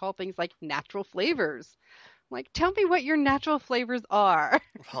allows us to call things like natural flavors. Like, tell me what your natural flavors are.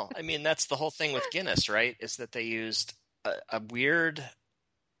 Well, I mean, that's the whole thing with Guinness, right? Is that they used a weird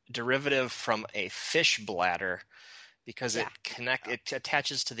derivative from a fish bladder because Yeah. it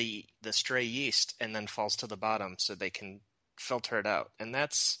attaches to the stray yeast and then falls to the bottom so they can filter it out. And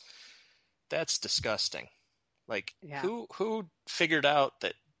that's disgusting. Like, Yeah. who figured out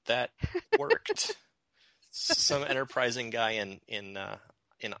that worked? Some enterprising guy in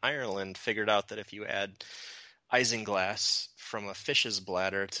Ireland figured out that if you add isinglass from a fish's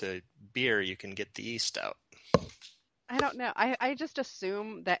bladder to beer, you can get the yeast out. I don't know. I just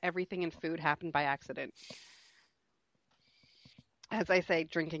assume that everything in food happened by accident. As I say,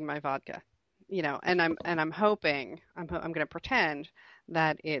 drinking my vodka, and I'm hoping I'm going to pretend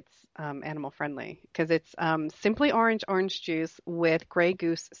that it's animal friendly because it's simply orange juice with Grey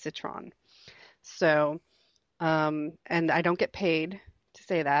Goose citron. So, and I don't get paid to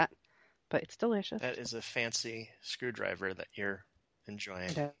say that, but it's delicious. That is a fancy screwdriver that you're enjoying.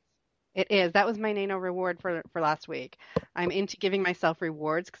 It is. That was my Nano reward for last week. I'm into giving myself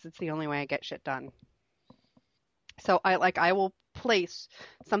rewards because it's the only way I get shit done. So I will place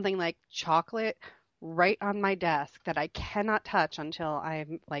something like chocolate right on my desk that I cannot touch until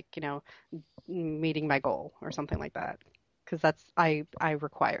I'm like, meeting my goal or something like that. Because I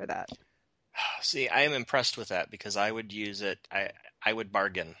require that. See, I am impressed with that because I would use it. I would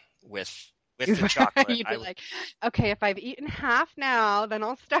bargain with the chocolate. You'd be like, okay, if I've eaten half now, then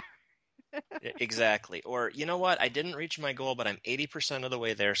I'll start. Exactly. Or you know what? I didn't reach my goal, but I'm 80% of the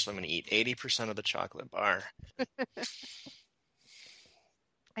way there, so I'm going to eat 80% of the chocolate bar.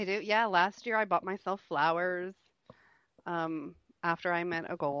 I do. Yeah, last year I bought myself flowers. After I met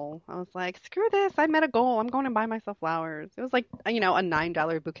a goal, I was like, screw this. I met a goal. I'm going to buy myself flowers. It was like, a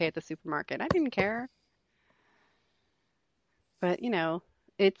 $9 bouquet at the supermarket. I didn't care. But,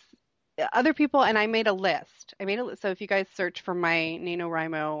 it's other people, and I made a list. So if you guys search for my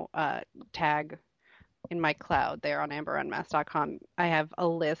NaNoWriMo tag in my cloud there on amberunmasked.com, I have a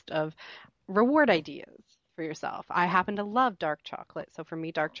list of reward ideas for yourself. I happen to love dark chocolate, so for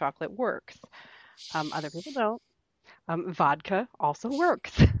me, dark chocolate works. Other people don't. Vodka also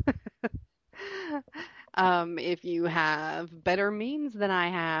works. If you have better means than I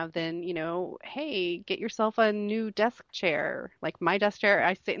have, then, hey, get yourself a new desk chair. Like my desk chair,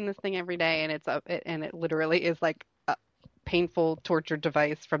 I sit in this thing every day, and it literally is like a painful torture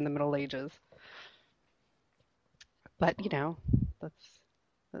device from the Middle Ages. But,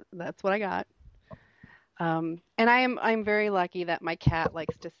 that's what I got. And I'm very lucky that my cat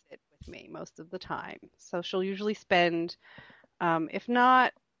likes to sit with me most of the time. So she'll usually spend, if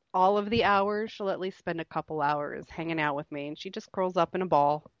not all of the hours, she'll at least spend a couple hours hanging out with me, and she just curls up in a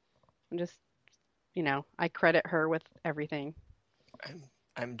ball and just, I credit her with everything.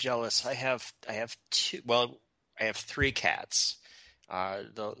 I'm jealous. I have two. Well, I have three cats. Our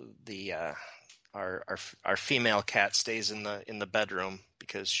female cat stays in the bedroom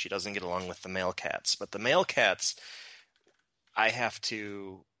because she doesn't get along with the male cats. But the male cats, I have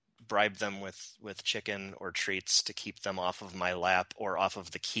to bribe them with chicken or treats to keep them off of my lap or off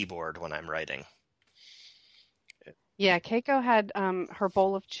of the keyboard when I'm writing. Yeah, Keiko had her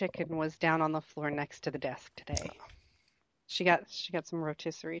bowl of chicken was down on the floor next to the desk today. She got some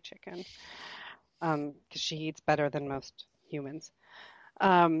rotisserie chicken because she eats better than most humans.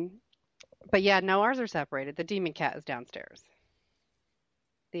 But yeah, no, ours are separated. The demon cat is downstairs.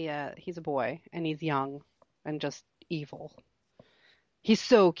 He's a boy, and he's young and just evil. He's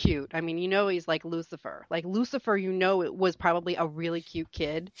so cute. I mean, he's like Lucifer. Like Lucifer, it was probably a really cute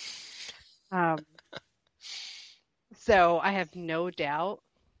kid. So I have no doubt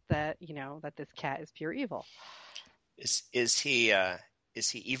that, that this cat is pure evil. Is he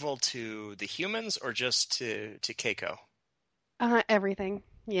evil to the humans or just to Keiko? Everything.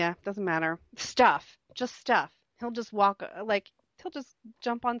 Yeah, doesn't matter. Stuff. Just stuff. He'll just he'll just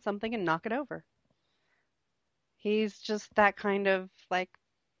jump on something and knock it over. He's just that kind of, like,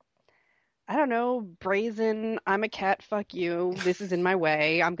 I don't know, brazen, I'm a cat, fuck you, this is in my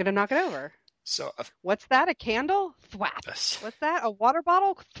way, I'm going to knock it over. So, what's that, a candle? Thwap. What's that, a water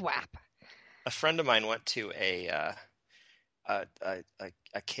bottle? Thwap. A friend of mine went to a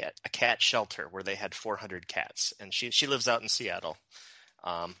cat shelter where they had 400 cats, and she lives out in Seattle,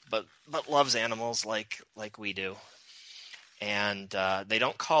 but loves animals like we do. And they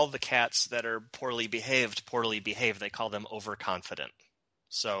don't call the cats that are poorly behaved. They call them overconfident.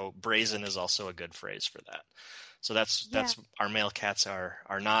 So brazen is also a good phrase for that. So that's our male cats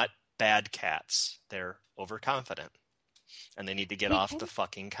are not bad cats. They're overconfident, and they need to get off the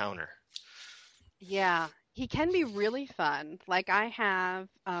fucking counter. Yeah, he can be really fun. Like I have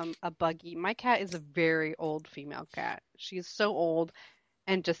a Buggy. My cat is a very old female cat. She's so old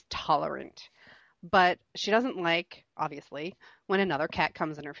and just tolerant. But she doesn't like, obviously, when another cat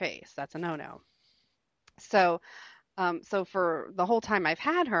comes in her face. That's a no-no. So for the whole time I've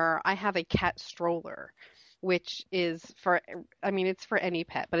had her, I have a cat stroller, which is it's for any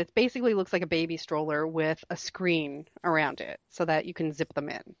pet, but it basically looks like a baby stroller with a screen around it so that you can zip them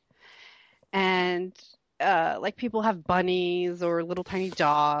in. And like people have bunnies or little tiny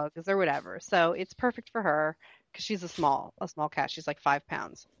dogs or whatever. So it's perfect for her because she's a small cat. She's like 5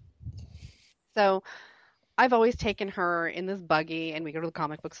 pounds. So I've always taken her in this buggy, and we go to the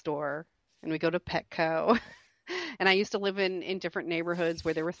comic book store, and we go to Petco. And I used to live in different neighborhoods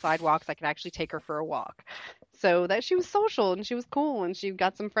where there were sidewalks. I could actually take her for a walk. So that she was social, and she was cool, and she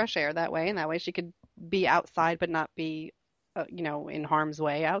got some fresh air that way. And that way she could be outside but not be, in harm's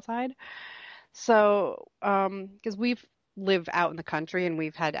way outside. So because we've lived out in the country, and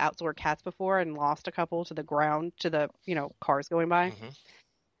we've had outdoor cats before and lost a couple to the ground, to the, cars going by. Mm-hmm.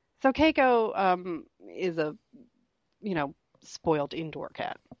 So Keiko is a, spoiled indoor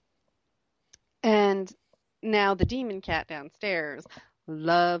cat. And Now the demon cat downstairs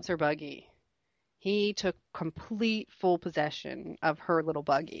loves her buggy. He took complete full possession of her little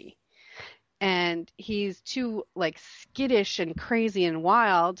buggy. And he's too like skittish and crazy and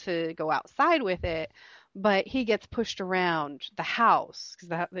wild to go outside with it, but he gets pushed around the house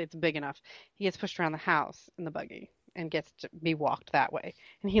because it's big enough. He gets pushed around the house in the buggy and gets to be walked that way,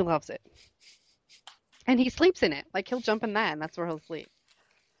 and he loves it. And he sleeps in it. Like he'll jump in that, and that's where he'll sleep.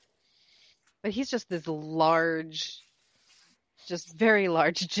 But he's just this large, just very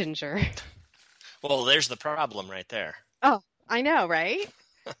large ginger. Well, there's the problem right there. Oh, I know, right?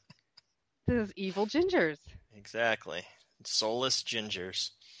 Those evil gingers. Exactly. Soulless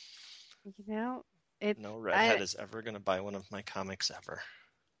gingers. You know, no redhead is ever going to buy one of my comics ever.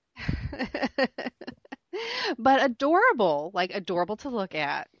 But adorable, like adorable to look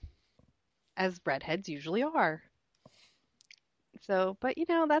at, as redheads usually are. So, but you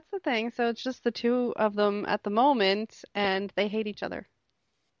know, that's the thing. So it's just the two of them at the moment, and they hate each other.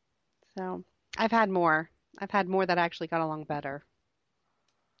 So I've had more that actually got along better.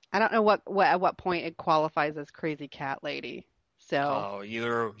 I don't know what at what point it qualifies as crazy cat lady. So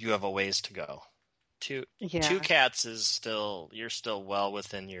you have a ways to go. Two cats is still you're still well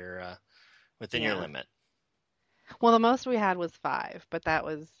within your limit. Well, the most we had was 5, but that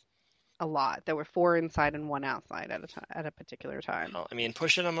was a lot. There were 4 inside and 1 outside at a particular time. Well, I mean,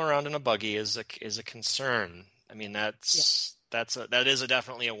 pushing them around in a buggy is a concern. I mean, that is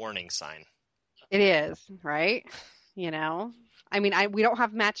definitely a warning sign. It is, right? You know. I mean, we don't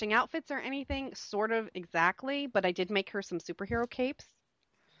have matching outfits or anything, sort of exactly, but I did make her some superhero capes.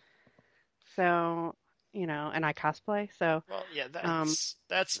 So, you know, and I cosplay. So, well, yeah,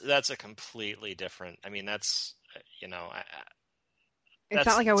 that's a completely different. I mean, that's it's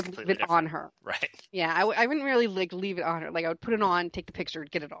not like I would leave it on her, right? Yeah, I wouldn't really like leave it on her. Like I would put it on, take the picture,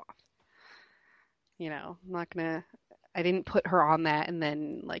 get it off. You know, I'm not gonna. I didn't put her on that and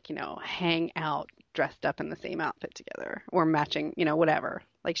then like hang out dressed up in the same outfit together or matching, whatever.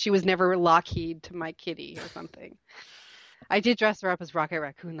 Like she was never Lockheed to my kitty or something. I did dress her up as Rocket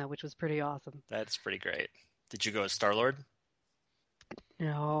Raccoon though, which was pretty awesome. That's pretty great. Did you go as Star-Lord?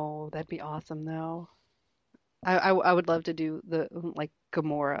 No, that'd be awesome though. I would love to do the like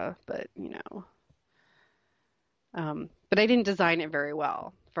Gamora, but but I didn't design it very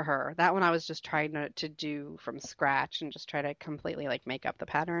well for her. That one I was just trying to do from scratch and just try to completely like make up the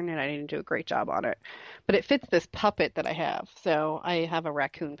pattern, and I didn't do a great job on it. But it fits this puppet that I have. So I have a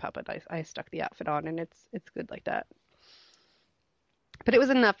raccoon puppet. I stuck the outfit on, and it's good like that. But it was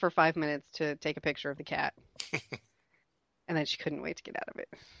enough for 5 minutes to take a picture of the cat. And then she couldn't wait to get out of it.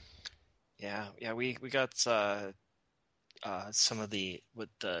 Yeah, we got some of the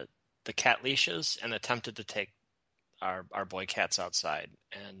cat leashes and attempted to take our boy cats outside,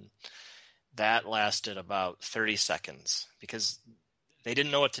 and that lasted about 30 seconds because they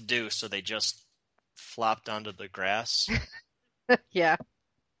didn't know what to do, so they just flopped onto the grass. Yeah,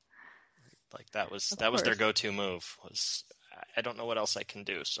 like that was their go-to move. Was I don't know what else I can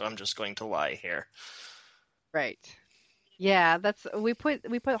do, so I'm just going to lie here. Right. Yeah, we put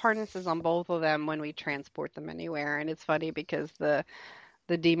harnesses on both of them when we transport them anywhere, and it's funny because the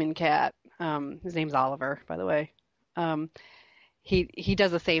demon cat, his name's Oliver, by the way. He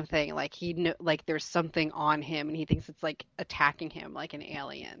does the same thing. Like like there's something on him, and he thinks it's like attacking him like an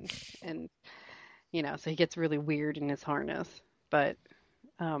alien, and so he gets really weird in his harness. But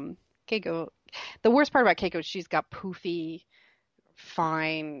Keiko, the worst part about Keiko is she's got poofy,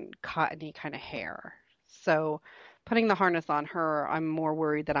 fine, cottony kind of hair. So putting the harness on her, I'm more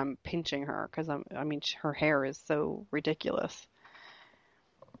worried that I'm pinching her because her hair is so ridiculous.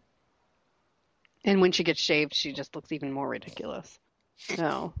 And when she gets shaved, she just looks even more ridiculous.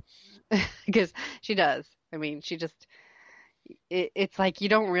 No, because she does. I mean, she just, it's like you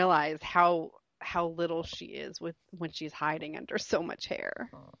don't realize how little she is when she's hiding under so much hair.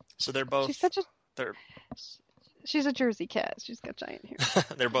 So they're both, she's a Jersey cat. She's got giant hair.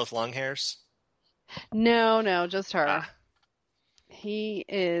 They're both long hairs? No, just her. He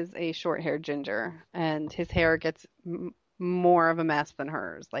is a short-haired ginger, and his hair gets more of a mess than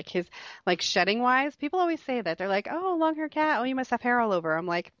hers. Like shedding wise, people always say that. They're like, "Oh, long hair cat. Oh, you must have hair all over." I'm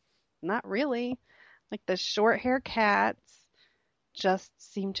like, not really. Like the short hair cats just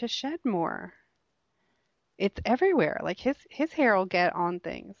seem to shed more. It's everywhere. Like his hair will get on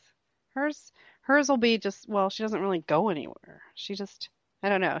things. Hers will be just, well, she doesn't really go anywhere. She just, I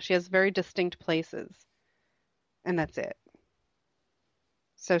don't know. She has very distinct places, and that's it.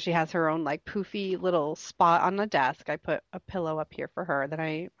 So she has her own like poofy little spot on the desk. I put a pillow up here for her that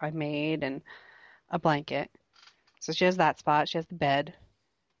I made and a blanket. So she has that spot. She has the bed.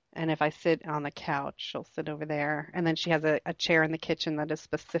 And if I sit on the couch, she'll sit over there. And then she has a chair in the kitchen that is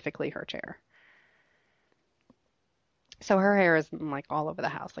specifically her chair. So her hair is like all over the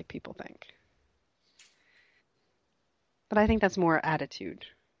house, like people think. But I think that's more attitude.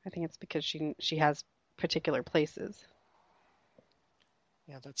 I think it's because she has particular places.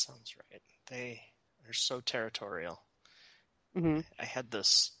 Yeah, that sounds right. They're so territorial. Hmm. I had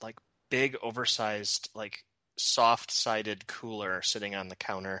this like big, oversized, like soft-sided cooler sitting on the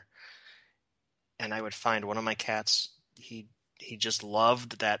counter, and I would find one of my cats. He just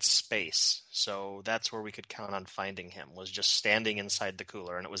loved that space, so that's where we could count on finding him. Was just standing inside the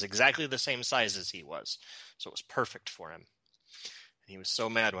cooler, and it was exactly the same size as he was, so it was perfect for him. And he was so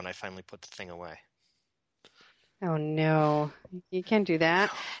mad when I finally put the thing away. Oh no, you can't do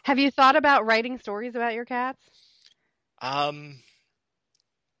that. Have you thought about writing stories about your cats? Um,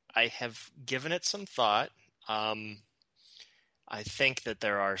 I have given it some thought. I think that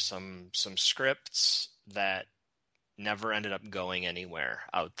there are some scripts that never ended up going anywhere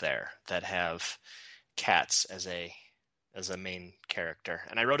out there that have cats as a main character.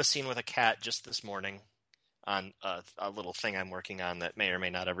 And I wrote a scene with a cat just this morning on a little thing I'm working on that may or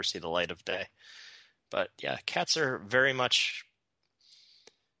may not ever see the light of day. But yeah, cats are very much.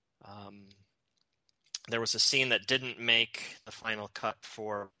 There was a scene that didn't make the final cut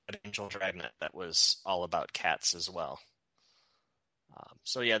for Angel Dragnet that was all about cats as well.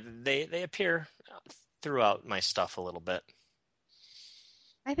 So yeah, they appear throughout my stuff a little bit.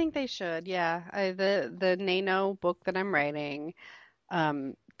 I think they should. Yeah, the Nano book that I'm writing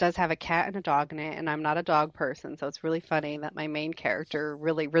does have a cat and a dog in it, and I'm not a dog person, so it's really funny that my main character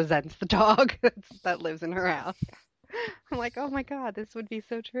really resents the dog that lives in her house. I'm like, oh my God, this would be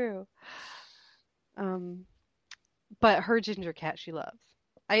so true. But her ginger cat she loves.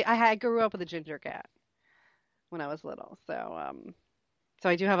 I grew up with a ginger cat when I was little, so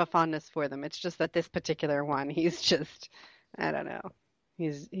I do have a fondness for them. It's just that this particular one, he's just, I don't know.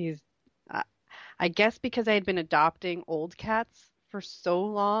 He's I guess because I had been adopting old cats for so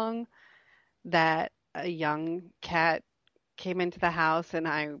long that a young cat came into the house and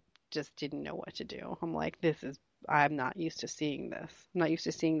I just didn't know what to do. I'm like, I'm not used to seeing this. I'm not used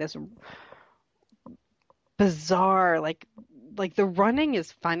to seeing this bizarre, like the running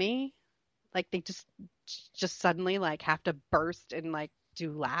is funny. Like they just suddenly like have to burst and like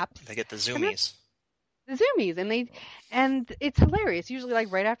do laps. They get the zoomies. The zoomies, and it's hilarious. Usually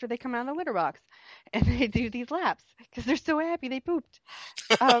like right after they come out of the litter box, and they do these laps because they're so happy they pooped.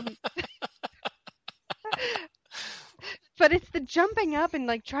 But it's the jumping up and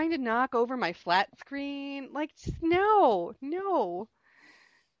like trying to knock over my flat screen. Like just, no.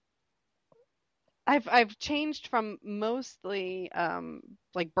 I've changed from mostly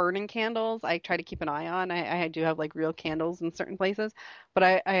like burning candles. I try to keep an eye on. I do have like real candles in certain places, but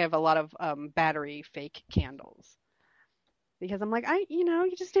I have a lot of battery fake candles because I'm like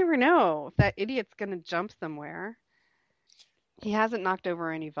you just never know if that idiot's gonna jump somewhere. He hasn't knocked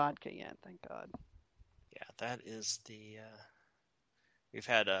over any vodka yet, thank God. Yeah, that is we've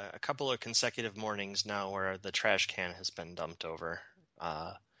had a couple of consecutive mornings now where the trash can has been dumped over,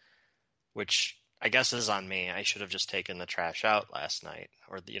 which I guess is on me. I should have just taken the trash out last night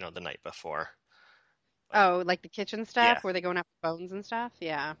or the night before. Oh, like the kitchen stuff Yeah. where they going after bones and stuff?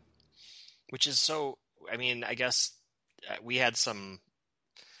 Yeah. Which is so, I mean, I guess we had some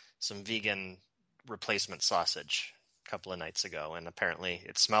vegan replacement sausage a couple of nights ago, and apparently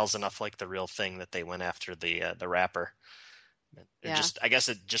it smells enough like the real thing that they went after the wrapper. I guess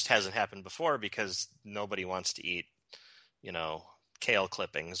it just hasn't happened before because nobody wants to eat, kale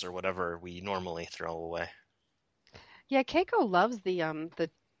clippings or whatever we normally throw away. Yeah, Keiko loves the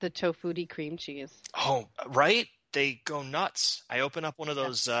tofuti cream cheese. Oh, right? They go nuts. I open up one of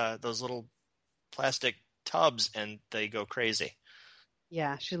those little plastic tubs and they go crazy.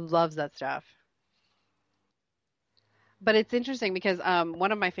 Yeah, she loves that stuff. But it's interesting because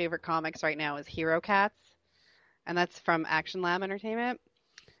one of my favorite comics right now is Hero Cats, and that's from Action Lab Entertainment.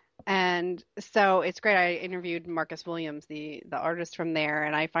 And so it's great. I interviewed Marcus Williams, the artist from there,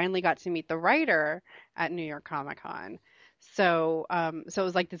 and I finally got to meet the writer at New York Comic Con. So it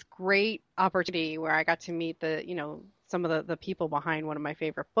was like this great opportunity where I got to meet some of the people behind one of my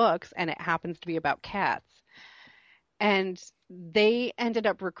favorite books, and it happens to be about cats. And they ended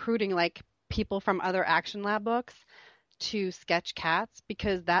up recruiting like people from other Action Lab books to sketch cats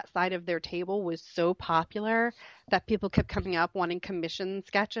because that side of their table was so popular that people kept coming up wanting commission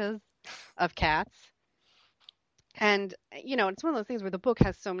sketches of cats. And, it's one of those things where the book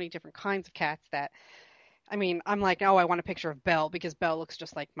has so many different kinds of cats that, I mean, I'm like, oh, I want a picture of Belle because Belle looks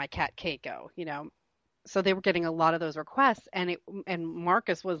just like my cat Keiko, So they were getting a lot of those requests, and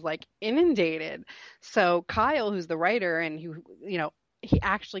Marcus was like inundated. So Kyle, who's the writer and who, he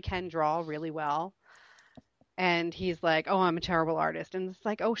actually can draw really well. And he's like, "Oh, I'm a terrible artist." And it's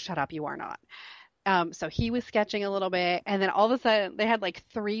like, "Oh, shut up, you are not." So he was sketching a little bit, and then all of a sudden they had like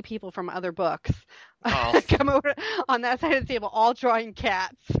three people from other books Oh. come over on that side of the table, all drawing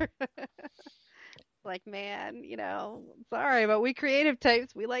cats. Like, man, sorry, but we creative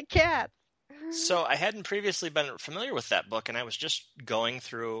types, we like cats. So I hadn't previously been familiar with that book, and I was just going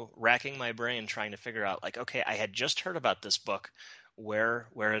through, racking my brain, trying to figure out, like, okay, I had just heard about this book. Where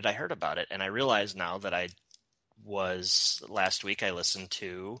did I heard about it? And I realized now that last week I listened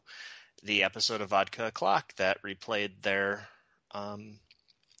to the episode of Vodka O'Clock that replayed their the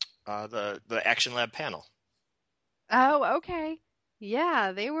Action Lab panel. Oh, okay.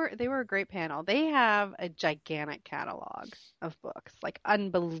 Yeah, they were a great panel. They have a gigantic catalog of books, like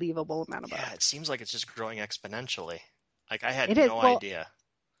unbelievable amount of books. Yeah, it seems like it's just growing exponentially. Like I had It is. no Well, idea.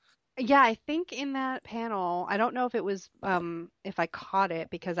 yeah, I think in that panel, I don't know if it was if I caught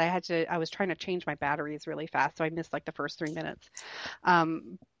it because I was trying to change my batteries really fast, so I missed like the first 3 minutes.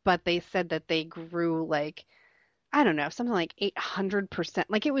 But they said that they grew like, I don't know, something like 800%.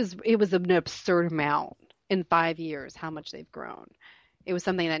 Like it was an absurd amount in 5 years how much they've grown. It was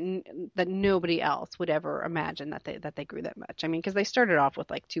something that nobody else would ever imagine that they grew that much. I mean, because they started off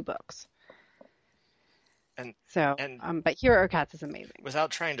with like 2 books. And So, and but Hero Cats is amazing.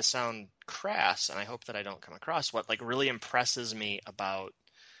 without trying to sound crass, and I hope that I don't come across, what like really impresses me about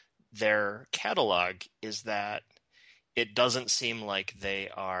their catalog is that it doesn't seem like they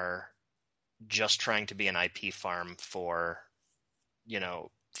are just trying to be an IP farm for,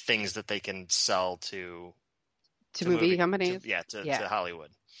 things that they can sell to Movie companies. to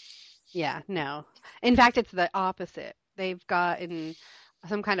Hollywood. Yeah, no. In fact, it's the opposite. They've gotten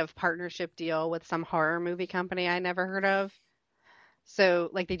some kind of partnership deal with some horror movie company I never heard of. So,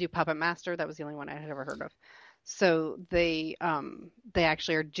 like they do Puppet Master, that was the only one I had ever heard of. So they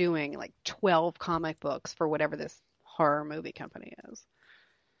actually are doing like 12 comic books for whatever this horror movie company is.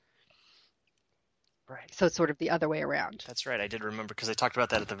 Right. So it's sort of the other way around. That's right. I did remember because I talked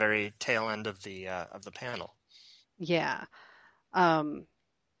about that at the very tail end of the panel. Yeah.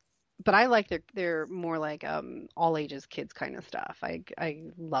 But I like their more like all ages kids kind of stuff. I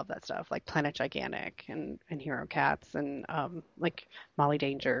love that stuff, like Planet Gigantic and Hero Cats and like Molly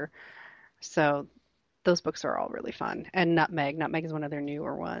Danger. So those books are all really fun. And Nutmeg is one of their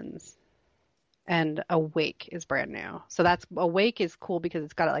newer ones. And Awake is brand new. So Awake is cool because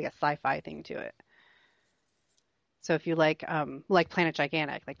it's got like a sci-fi thing to it. So if you like Planet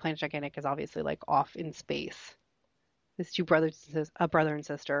Gigantic, like Planet Gigantic is obviously like off in space. These two brothers, a brother and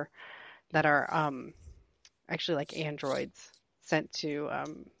sister, that are actually like androids sent to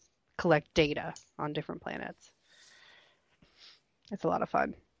collect data on different planets. It's a lot of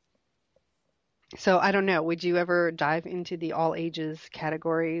fun. So I don't know. Would you ever dive into the all ages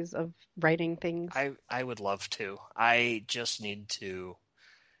categories of writing things? I would love to. I just need to.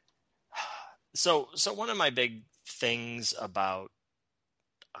 So one of my big things about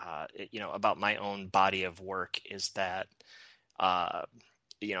about my own body of work is that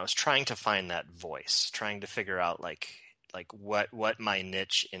is trying to find that voice, trying to figure out like what my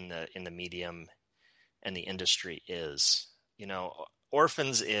niche in the medium and the industry is.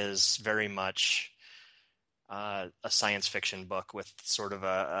 Orphans is very much a science fiction book with sort of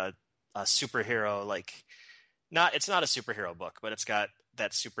a superhero, it's not a superhero book, but it's got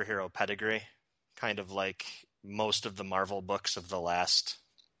that superhero pedigree, kind of like most of the Marvel books of the last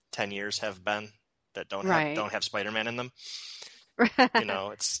 10 years have been that don't have Spider-Man in them.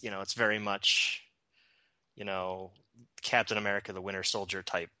 It's very much, Captain America, the Winter Soldier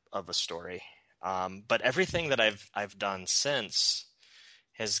type of a story. But everything that I've done since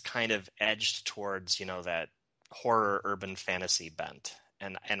has kind of edged towards, that horror urban fantasy bent.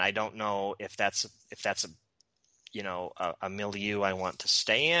 And I don't know if that's a milieu I want to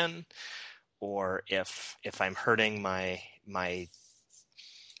stay in, or if I'm hurting my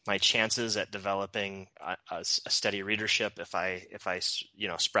chances at developing a steady readership if I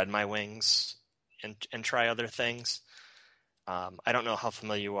spread my wings and try other things. I don't know how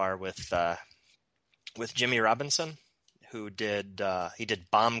familiar you are with Jimmy Robinson, who did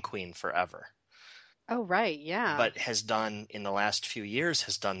Bomb Queen forever. Oh, right, yeah. But in the last few years,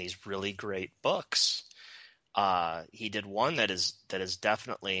 has done these really great books. He did one that is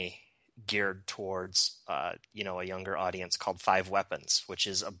definitely geared towards a younger audience called Five Weapons, which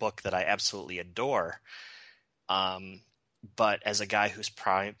is a book that I absolutely adore. But as a guy who's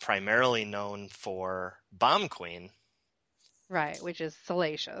primarily known for Bomb Queen, Right, which is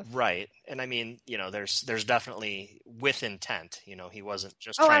salacious. Right. And I mean, there's definitely with intent, he wasn't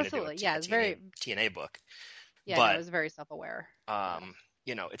just Oh, trying to do absolutely. Yeah, it's TNA book. yeah, no, But, it's very self-aware.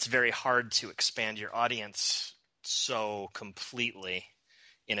 it's very hard to expand your audience so completely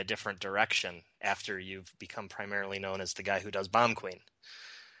in a different direction after you've become primarily known as the guy who does Bomb Queen.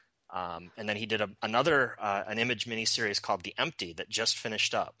 And then he did another an Image miniseries called The Empty that just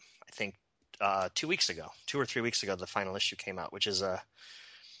finished up. I think 2 or 3 weeks ago, the final issue came out, which is a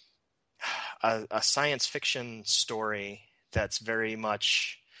science fiction story that's very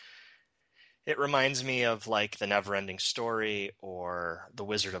much. It reminds me of like The Neverending Story or The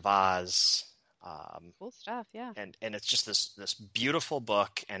Wizard of Oz. Cool stuff, yeah. And it's just this beautiful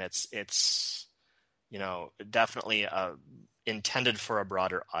book, and it's definitely intended for a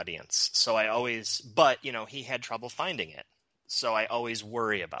broader audience. So but he had trouble finding it. So I always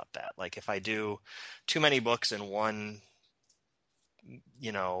worry about that. Like if I do too many books in one,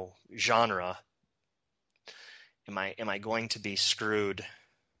 genre, am I going to be screwed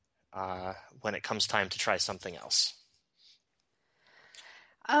when it comes time to try something else?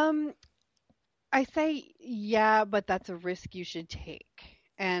 I say yeah, but that's a risk you should take.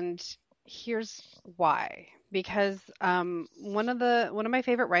 And here's why. Because one of my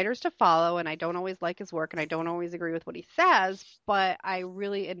favorite writers to follow, and I don't always like his work and I don't always agree with what he says, but I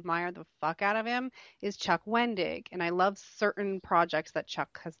really admire the fuck out of him, is Chuck Wendig. And I love certain projects that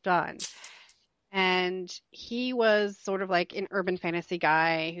Chuck has done. And he was sort of like an urban fantasy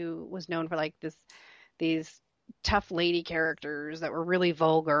guy who was known for like these tough lady characters that were really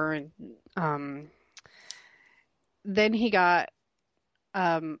vulgar. And then he got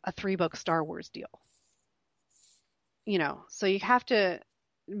a 3-book Star Wars deal. So you have to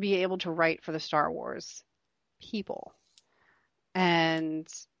be able to write for the Star Wars people. And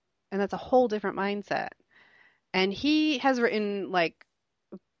that's a whole different mindset. And he has written like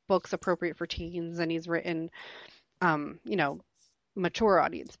books appropriate for teens, and he's written mature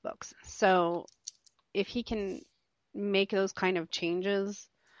audience books. So if he can make those kind of changes,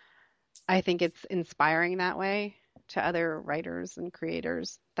 I think it's inspiring that way to other writers and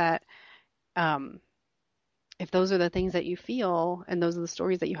creators that if those are the things that you feel and those are the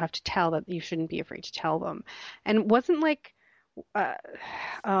stories that you have to tell, that you shouldn't be afraid to tell them. And wasn't like, I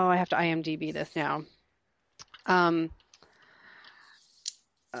have to IMDb this now.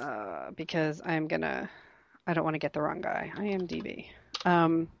 Because I don't want to get the wrong guy. IMDb.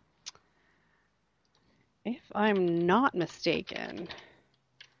 If I'm not mistaken,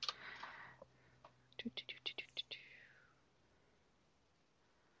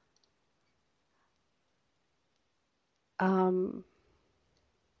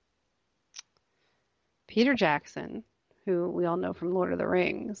 Peter Jackson, who we all know from Lord of the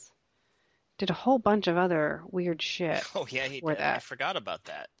Rings, did a whole bunch of other weird shit. Oh yeah, he did. I forgot about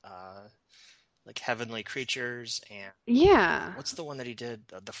that. Like Heavenly Creatures and what's the one that he did?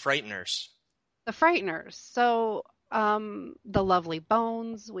 The Frighteners. The Frighteners. So, The Lovely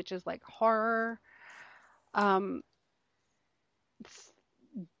Bones, which is like horror.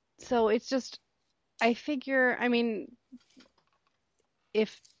 So it's just, I figure, I mean,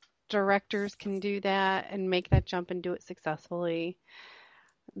 if directors can do that and make that jump and do it successfully,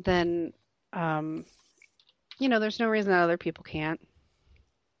 then, there's no reason that other people can't.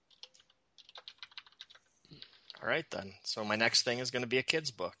 All right, then. So my next thing is going to be a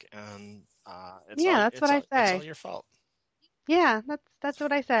kid's book, and that's what I say. It's all your fault. Yeah, that's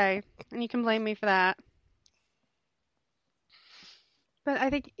what I say, and you can blame me for that. But I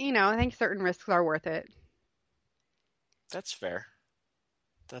think certain risks are worth it. That's fair.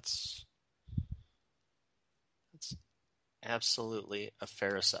 That's absolutely a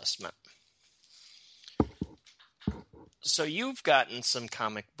fair assessment. So you've gotten some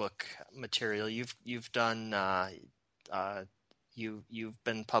comic book material. You've done you've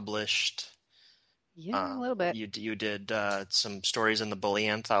been published. Yeah, a little bit. You did some stories in the Bully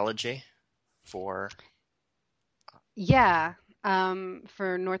anthology for. Yeah,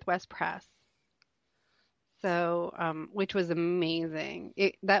 for Northwest Press. So, which was amazing.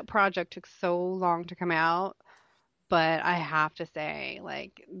 That project took so long to come out. But I have to say,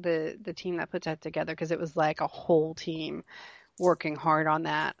 like, the team that put that together, because it was like a whole team working hard on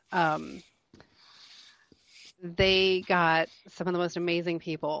that. They got some of the most amazing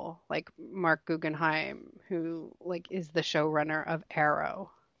people, like Mark Guggenheim, who like is the showrunner of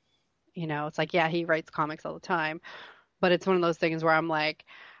Arrow. It's like, yeah, he writes comics all the time, but it's one of those things where I'm like,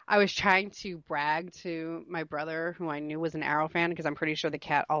 I was trying to brag to my brother, who I knew was an Arrow fan, because I'm pretty sure the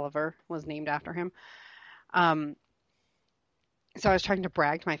cat Oliver was named after him. So I was trying to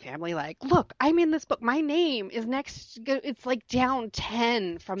brag to my family, like, look, I'm in this book. My name is next. It's like down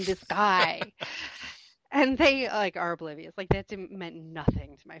 10 from this guy. And they like are oblivious. Like that meant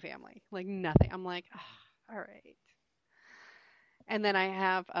nothing to my family. Like nothing. I'm like, oh, all right. And then I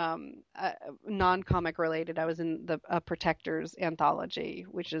have non-comic related. I was in the Protectors anthology,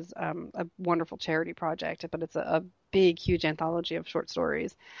 which is a wonderful charity project, but it's a big, huge anthology of short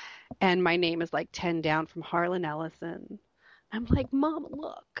stories. And my name is like 10 down from Harlan Ellison. I'm like, Mom,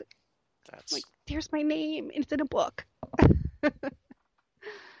 look. That's Like, there's my name. It's in a book.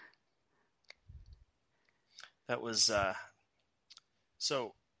 that was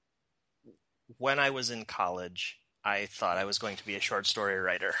so when I was in college, I thought I was going to be a short story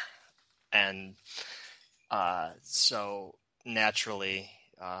writer. And so naturally,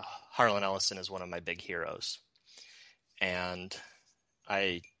 Harlan Ellison is one of my big heroes. And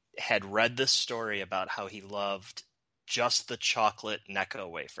I had read this story about how he loved just the chocolate Necco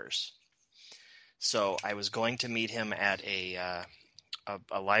wafers. So I was going to meet him at a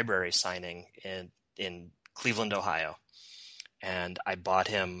library signing in Cleveland, Ohio. And I bought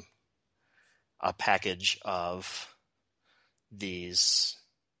him a package of these,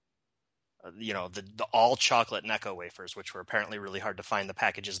 the all chocolate Necco wafers, which were apparently really hard to find, the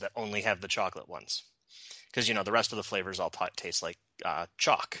packages that only have the chocolate ones. Because, the rest of the flavors all taste like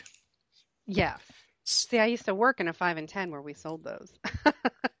chalk. Yeah. See, I used to work in a 5 and 10 where we sold those.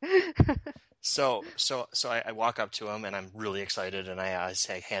 So I walk up to him and I'm really excited, and I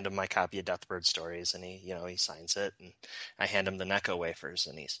hand him my copy of Deathbird Stories, and he signs it, and I hand him the Necco wafers,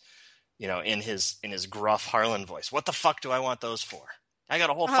 and he's, in his gruff Harlan voice, what the fuck do I want those for? I got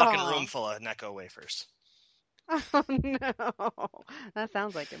a whole fucking room full of Necco wafers. Oh no, that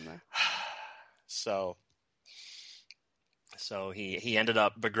sounds like him though. So he ended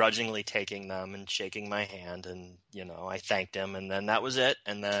up begrudgingly taking them and shaking my hand, and I thanked him, and then that was it.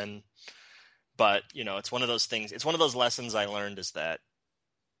 And then, but it's one of those things. It's one of those lessons I learned, is that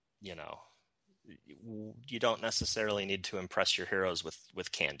you don't necessarily need to impress your heroes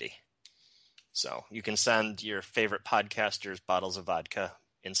with candy. So you can send your favorite podcasters bottles of vodka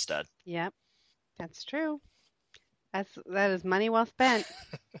instead. Yep, that's true. That is money well spent.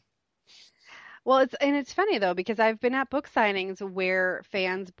 Well, it's funny though, because I've been at book signings where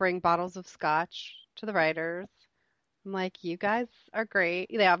fans bring bottles of scotch to the writers. I'm like, you guys are great.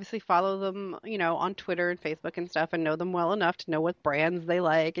 They obviously follow them, on Twitter and Facebook and stuff, and know them well enough to know what brands they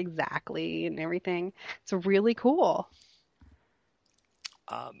like exactly and everything. It's really cool.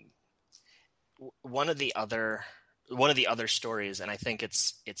 One of the other stories, and I think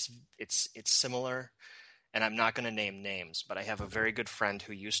it's similar. And I'm not going to name names, but I have a very good friend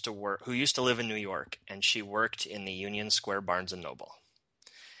who used to live in New York, and she worked in the Union Square Barnes and Noble.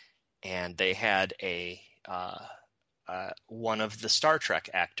 And they had one of the Star Trek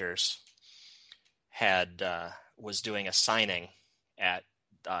actors was doing a signing had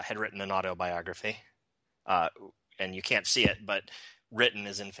written an autobiography, and you can't see it, but written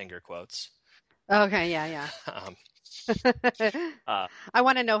is in finger quotes. Okay, yeah. I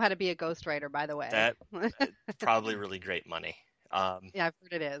want to know how to be a ghostwriter, by the way. That probably really great money. Yeah, I've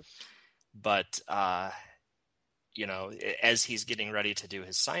heard it is. But as he's getting ready to do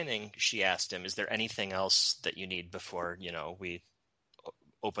his signing, she asked him, "Is there anything else that you need before we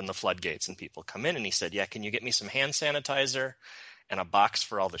open the floodgates and people come in?" And he said, "Yeah, can you get me some hand sanitizer and a box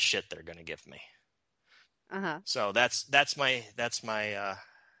for all the shit they're going to give me?" So that's my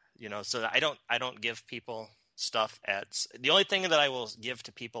so I don't give people stuff the only thing that I will give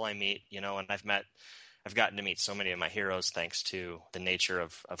to people I meet, and I've gotten to meet so many of my heroes thanks to the nature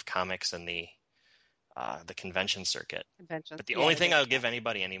of comics and the convention circuit. But the only thing I'll give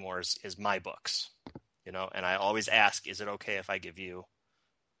anybody anymore is my books, and I always ask, is it okay if I give you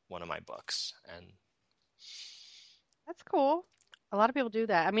one of my books? And that's cool. A lot of people do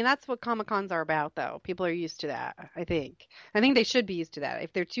that. I mean, that's what Comic-Cons are about, though. People are used to that, I think. I think they should be used to that.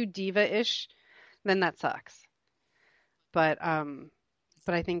 If they're too diva-ish, then that sucks. But I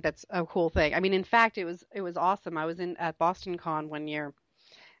think that's a cool thing. I mean, in fact, it was awesome. I was at Boston Con one year,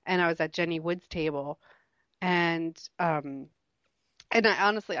 and I was at Jenny Wood's table, and I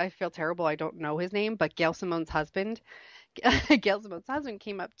feel terrible. I don't know his name, but Gail Simone's husband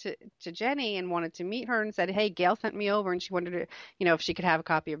came up to Jenny and wanted to meet her and said, "Hey, Gail sent me over, and she wanted to, if she could have a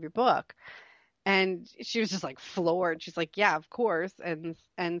copy of your book." And she was just like floored. She's like, "Yeah, of course," and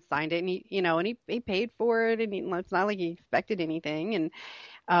signed it. And he paid for it, and it's not like he expected anything.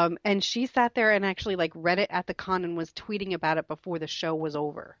 And she sat there and actually like read it at the con and was tweeting about it before the show was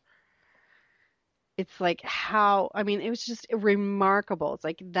over. It's like it was just remarkable. It's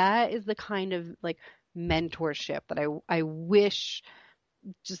like that is the kind of like mentorship that I wish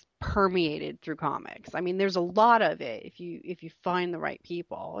just permeated through comics. I mean, there's a lot of it if you find the right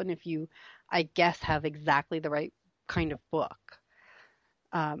people and if you, I guess, have exactly the right kind of book.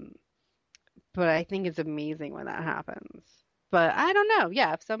 But I think it's amazing when that happens. But I don't know.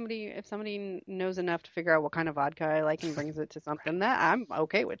 Yeah, if somebody knows enough to figure out what kind of vodka I like and brings it to something, that I'm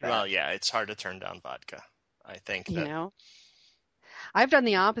okay with that. Well, yeah, it's hard to turn down vodka. I think that... You know, I've done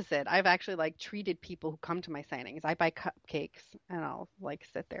the opposite. I've actually like treated people who come to my signings. I buy cupcakes and I'll like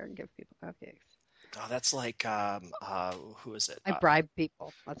sit there and give people cupcakes. Oh, that's like who is it? I bribe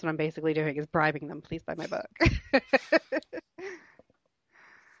people. That's what I'm basically doing, is bribing them. Please buy my book.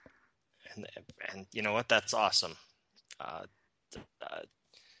 And you know what? That's awesome.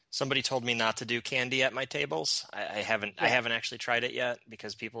 Somebody told me not to do candy at my tables. I haven't actually tried it yet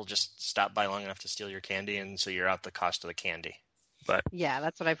because people just stop by long enough to steal your candy, and so you're out the cost of the candy. But yeah,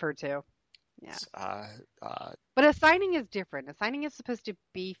 that's what I've heard too. Yeah. But a signing is different. A signing is supposed to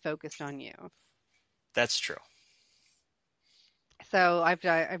be focused on you. That's true. So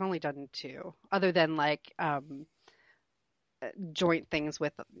I've only done 2, other than like joint things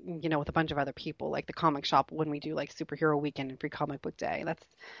with a bunch of other people, like the comic shop when we do like superhero weekend and free comic book day. That's,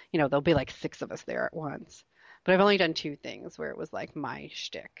 there'll be like 6 of us there at once. But I've only done 2 things where it was like my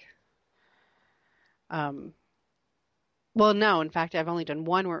shtick. Well, no, in fact, I've only done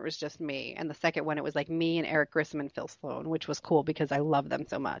 1 where it was just me, and the second one it was like me and Eric Grissom and Phil Sloan, which was cool because I love them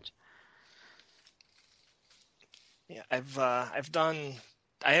so much. Yeah, I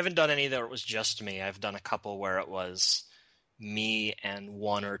haven't done any that it was just me. I've done a couple where it was me and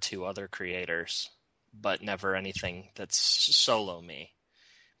 1 or 2 other creators, but never anything that's solo me.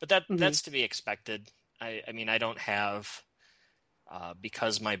 But that's to be expected. I mean, I don't have,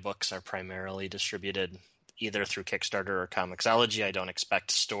 because my books are primarily distributed either through Kickstarter or Comixology, I don't expect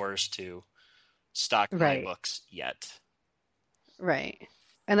stores to stock my books yet. Right.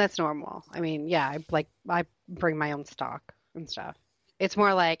 And that's normal. I mean, yeah, I bring my own stock and stuff. It's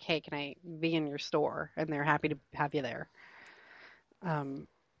more like, hey, can I be in your store? And they're happy to have you there.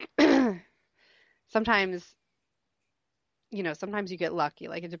 Sometimes you get lucky.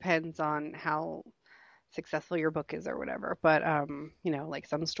 Like, it depends on how successful your book is or whatever. But, like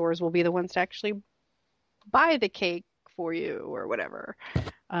some stores will be the ones to actually buy the cake for you or whatever.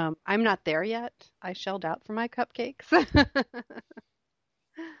 I'm not there yet. I shelled out for my cupcakes.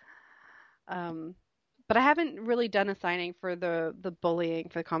 But I haven't really done a signing for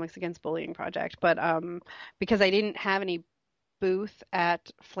the Comics Against Bullying project. But because I didn't have any booth at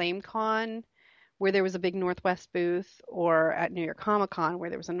FlameCon where there was a big Northwest booth, or at New York Comic Con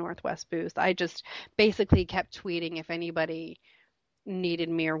where there was a Northwest booth, I just basically kept tweeting if anybody needed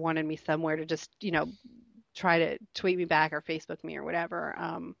me or wanted me somewhere to just, try to tweet me back or Facebook me or whatever.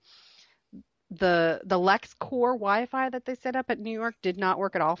 The LexCorp Wi-Fi that they set up at New York did not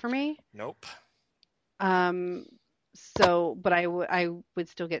work at all for me. Nope. But I would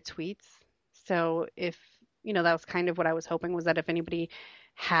still get tweets. So if, that was kind of what I was hoping, was that if anybody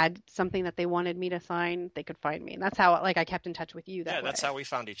had something that they wanted me to sign, they could find me. And that's how, I kept in touch with you that way. Yeah, that's how we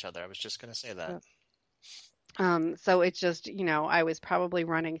found each other. I was just going to say that. So it's just, I was probably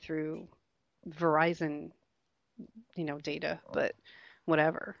running through Verizon, data, but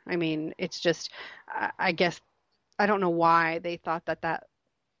whatever. I mean, it's just, I guess, I don't know why they thought that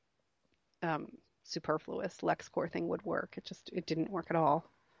superfluous LexCorp thing would work. It didn't work at all.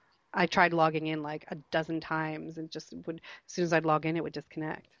 I tried logging in like a dozen times and just would, as soon as I'd log in, it would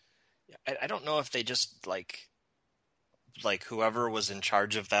disconnect. Yeah, I don't know if they just like whoever was in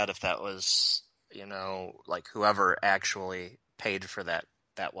charge of that, if that was, like whoever actually paid for that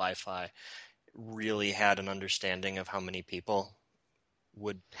Wi-Fi really had an understanding of how many people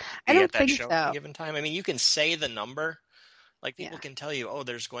would be at that show at a given time. I mean, you can say the number, like people can tell you, oh,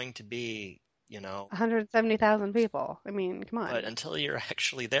 there's going to be, 170,000 people. I mean, come on. But until you're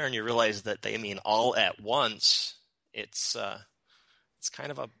actually there and you realize that they mean all at once, it's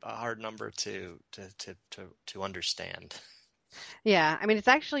kind of a hard number to understand. Yeah, I mean, it's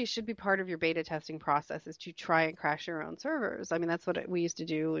actually should be part of your beta testing process, is to try and crash your own servers. I mean, that's what we used to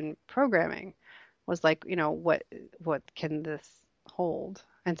do in programming, was like, what can this hold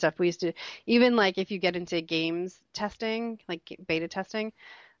and stuff. We used to, even like if you get into games testing, like beta testing,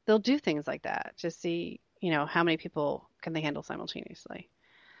 they'll do things like that to see, how many people can they handle simultaneously.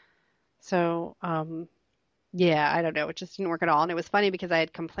 So, yeah, I don't know. It just didn't work at all. And it was funny because I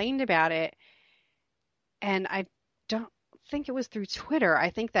had complained about it, and I don't think it was through Twitter.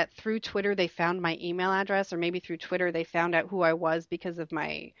 I think that through Twitter they found my email address, or maybe through Twitter they found out who I was because of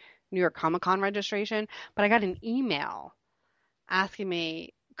my New York Comic Con registration. But I got an email asking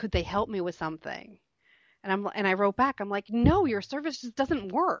me, could they help me with something? And I wrote back, I'm like, no, your service just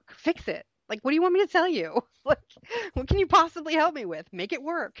doesn't work. Fix it. Like, what do you want me to tell you? Like, what can you possibly help me with? Make it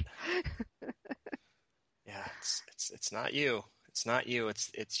work. Yeah, it's not you. It's not you.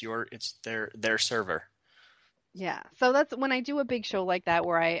 It's their server. Yeah. So that's when I do a big show like that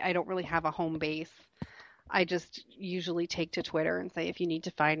where I don't really have a home base. I just usually take to Twitter and say, if you need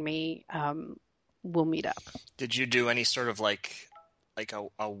to find me, we'll meet up. Did you do any sort of like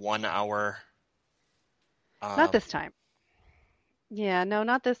a 1 hour? Not this time. Yeah, no,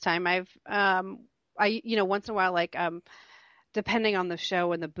 not this time. Once in a while, like, depending on the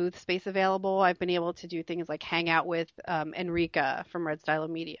show and the booth space available, I've been able to do things like hang out with Enrica from Red Stylo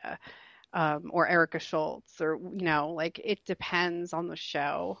Media, or Erica Schultz, or, like, it depends on the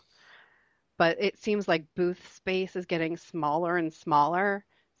show. But it seems like booth space is getting smaller and smaller.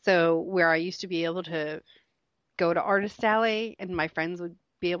 So where I used to be able to go to Artist Alley and my friends would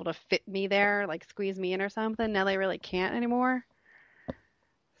be able to fit me there, like squeeze me in or something, now they really can't anymore.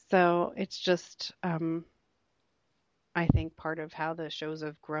 So it's just, I think, part of how the shows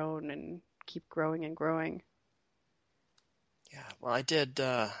have grown and keep growing and growing. Yeah, well, I did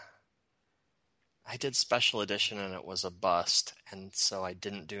special edition and it was a bust, and so I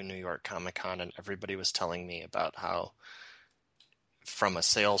didn't do New York Comic Con, and everybody was telling me about how, from a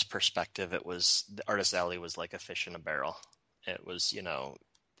sales perspective, the Artist Alley was like a fish in a barrel. It was,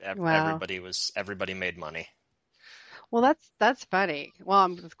 Wow. everybody made money. Well, that's funny.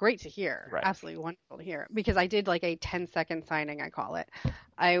 Well, it's great to hear. Right. Absolutely wonderful to hear. Because I did like a 10-second signing, I call it.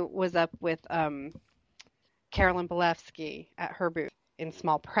 I was up with Carolyn Belevsky at her booth in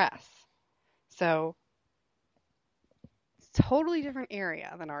small press. So it's a totally different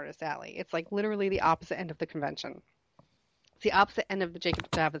area than Artist Alley. It's like literally the opposite end of the convention. It's the opposite end of the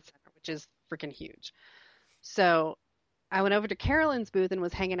Jacob Javits Center, which is freaking huge. So I went over to Carolyn's booth and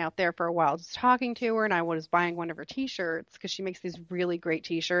was hanging out there for a while, just talking to her, and I was buying one of her T-shirts because she makes these really great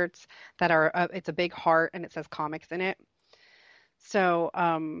T-shirts that are, it's a big heart and it says comics in it. So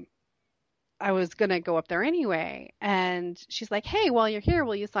I was going to go up there anyway, and she's like, hey, while you're here,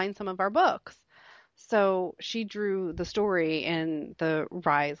 will you sign some of our books? So she drew the story in the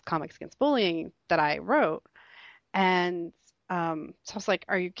Rise Comics Against Bullying that I wrote, and so I was like,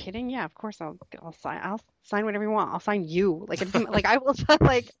 "Are you kidding? Yeah, of course I'll sign. I'll sign whatever you want. I'll sign you. Like, like I will.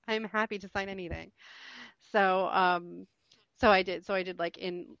 Like, I'm happy to sign anything." So, so I did. So I did like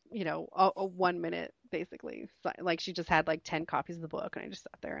in a 1 minute basically. Like she just had like 10 copies of the book, and I just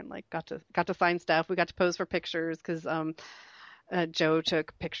sat there and like got to sign stuff. We got to pose for pictures because Joe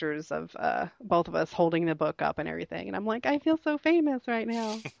took pictures of both of us holding the book up and everything, and I'm like, I feel so famous right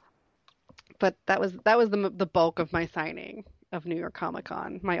now. But that was the bulk of my signing of New York Comic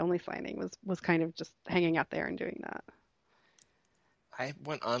Con. My only signing was kind of just hanging out there and doing that. I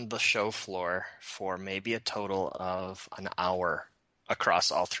went on the show floor for maybe a total of an hour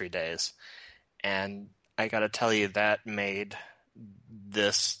across all 3 days. And I got to tell you, that made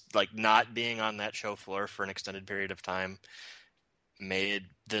this, like, not being on that show floor for an extended period of time, made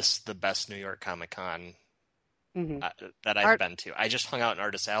this the best New York Comic Con that I've been to. I just hung out in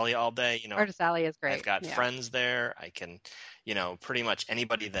Artist Alley all day. Artist Alley is great. I've got friends there. I can, pretty much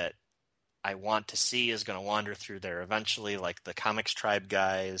anybody that I want to see is going to wander through there eventually, like the Comics Tribe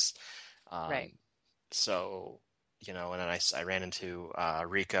guys. Right. So, and then I ran into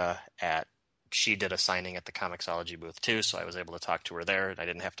Rika she did a signing at the Comixology booth too, so I was able to talk to her there, and I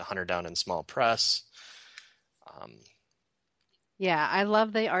didn't have to hunt her down in small press. Yeah, I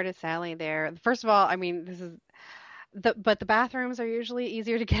love the Artist Alley there. First of all, I mean, but the bathrooms are usually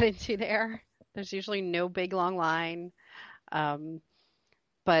easier to get into there. There's usually no big long line.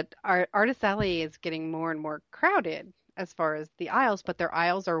 But our Artist Alley is getting more and more crowded as far as the aisles, but their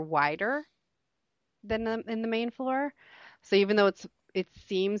aisles are wider than in the main floor. So even though it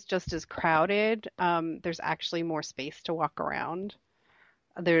seems just as crowded, there's actually more space to walk around.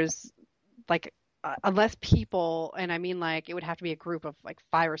 There's like unless people, and I mean like it would have to be a group of like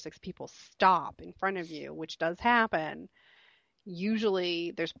 5 or 6 people stop in front of you, which does happen.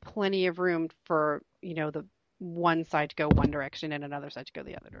 Usually there's plenty of room for, the one side to go one direction and another side to go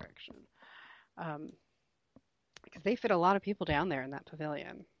the other direction. Because they fit a lot of people down there in that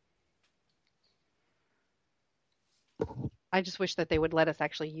pavilion. I just wish that they would let us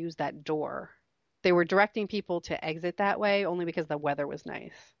actually use that door. They were directing people to exit that way only because the weather was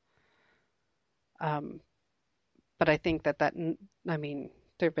nice. But I think there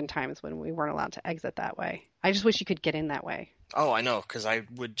have been times when we weren't allowed to exit that way. I just wish you could get in that way. Oh, I know, because I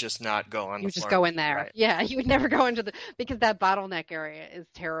would just not go on the floor. You would just go in there. Right. Yeah, you would never go because that bottleneck area is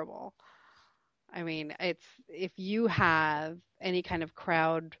terrible. I mean, if you have any kind of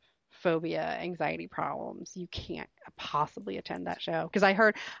crowd phobia, anxiety problems, you can't possibly attend that show. Because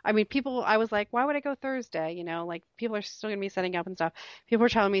I was like, why would I go Thursday? Like people are still going to be setting up and stuff. People were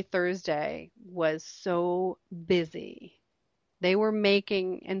telling me Thursday was so busy. They were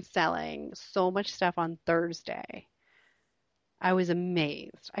making and selling so much stuff on Thursday. I was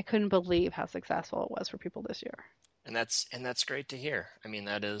amazed. I couldn't believe how successful it was for people this year. And that's great to hear. I mean,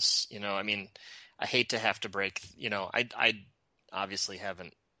 that is, I hate to have to break, I obviously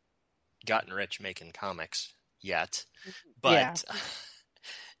haven't gotten rich making comics yet, but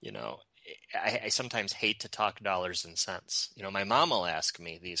Yeah. I sometimes hate to talk dollars and cents. My mom will ask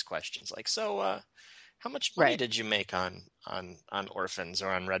me these questions like, so, how much money Right. did you make on Orphans or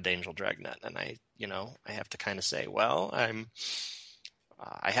on Red Angel Dragnet? And I have to kind of say, well,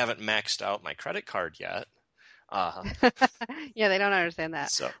 I haven't maxed out my credit card yet. Yeah, they don't understand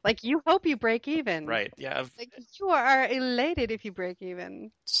that. So, Like, you hope you break even. right. Yeah. Like, you are elated if you break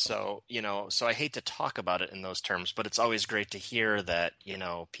even. So, so I hate to talk about it in those terms, but it's always great to hear that,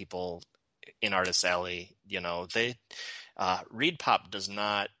 people in Artist Alley, they, Reed Pop does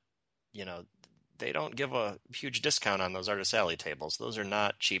not, they don't give a huge discount on those Artist Alley tables. Those are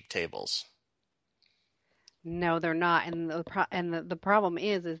not cheap tables. No, they're not. And the problem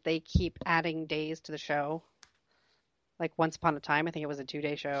is they keep adding days to the show. Like once upon a time, I think it was a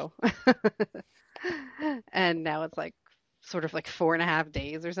 2-day show. And now it's like sort of like 4.5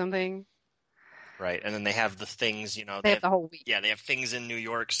 days or something. Right. And then they have the things, They have the whole week. Yeah, they have things in New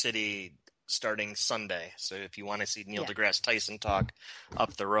York City starting Sunday. So if you want to see Neil deGrasse Tyson talk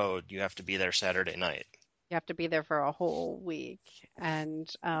up the road, you have to be there Saturday night. You have to be there for a whole week. And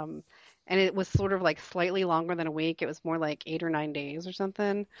it was sort of like slightly longer than a week. It was more like 8 or 9 days or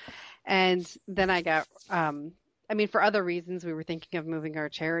something. And then I got for other reasons, we were thinking of moving our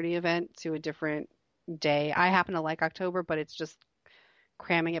charity event to a different day. I happen to like October, but it's just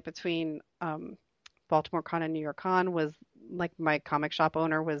cramming it between Baltimore Con and New York Con was like my comic shop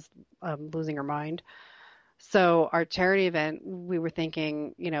owner was losing her mind. So our charity event, we were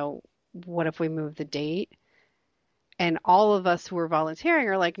thinking, what if we move the date? And all of us who were volunteering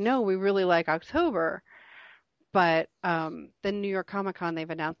are like, no, we really like October. But then New York Comic Con, they've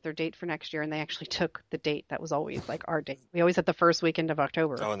announced their date for next year, and they actually took the date that was always like our date. We always had the first weekend of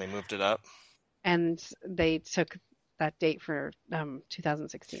October. Oh, and they moved it up? And they took that date for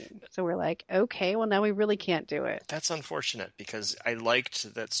 2016. So we're like, okay, well, now we really can't do it. That's unfortunate because I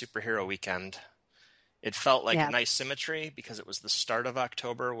liked that superhero weekend. It felt like a nice symmetry because it was the start of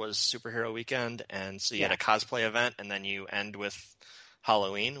October was superhero weekend. And so you had a cosplay event, and then you end with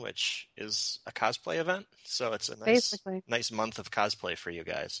Halloween, which is a cosplay event. So it's a nice month of cosplay for you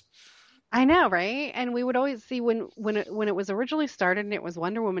guys. I know, right? And we would always see when it was originally started and it was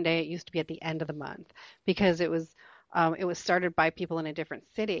Wonder Woman Day, it used to be at the end of the month because it was started by people in a different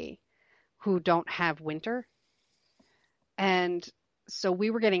city who don't have winter. And so we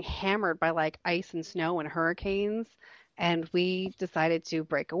were getting hammered by like ice and snow and hurricanes. And we decided to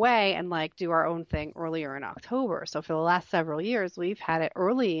break away and like do our own thing earlier in October. So for the last several years, we've had it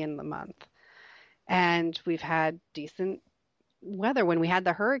early in the month. And we've had decent weather. When we had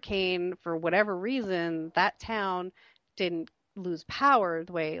the hurricane, for whatever reason, that town didn't lose power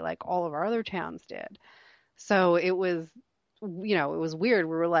the way like all of our other towns did. So it was, it was weird.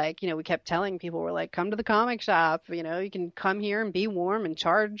 We were like, we kept telling people, we're like, come to the comic shop, you can come here and be warm and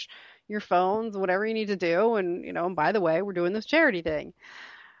charge your phones, whatever you need to do. And, and by the way, we're doing this charity thing.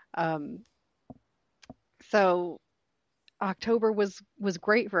 So October was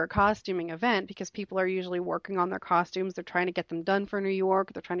great for a costuming event because people are usually working on their costumes. They're trying to get them done for New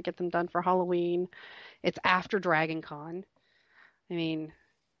York. They're trying to get them done for Halloween. It's after Dragon Con. I mean,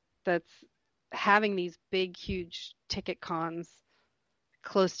 that's having these big, huge ticket cons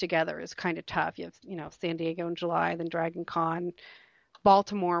close together is kind of tough. You have, San Diego in July, then Dragon Con,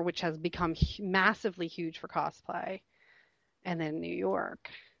 Baltimore, which has become massively huge for cosplay, and then New York.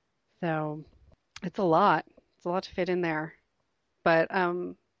 So it's a lot. It's a lot to fit in there. But,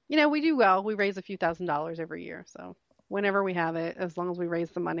 we do well. We raise a few $1,000s every year. So whenever we have it, as long as we raise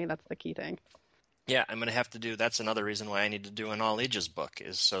the money, that's the key thing. Yeah, I'm going to have to that's another reason why I need to do an all ages book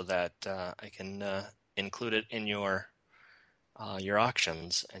is so that I can include it in your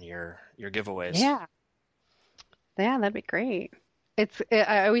auctions and your giveaways. Yeah, that'd be great.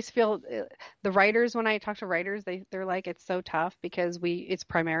 I always feel the writers, when I talk to writers, they're like, it's so tough because it's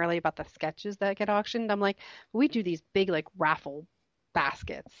primarily about the sketches that get auctioned. I'm like, we do these big like raffle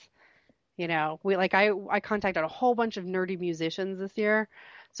baskets. I contacted a whole bunch of nerdy musicians this year.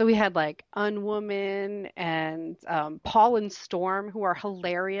 So we had like Unwoman and Paul and Storm, who are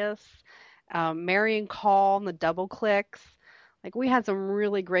hilarious. Marion Call and the Double Clicks. Like we had some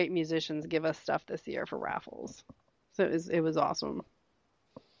really great musicians give us stuff this year for raffles. So it was awesome.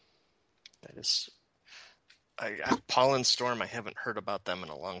 That is, Paul and Storm. I haven't heard about them in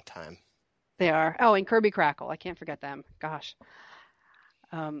a long time. They are. Oh, and Kirby Crackle. I can't forget them. Gosh.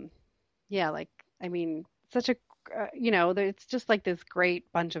 Yeah, like I mean, such a it's just like this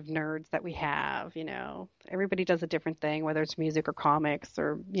great bunch of nerds that we have. Everybody does a different thing, whether it's music or comics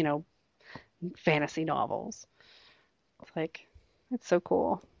or fantasy novels. It's like it's so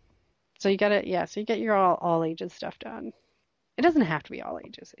cool. So you got it. Yeah. So you get your all ages stuff done. It doesn't have to be all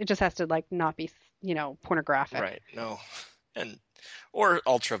ages. It just has to like not be pornographic. Right. No. Or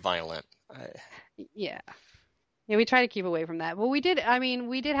ultra violent. Yeah. Yeah, we try to keep away from that. But we did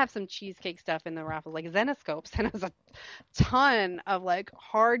have some cheesecake stuff in the raffle, like Zenoscope sent us a ton of like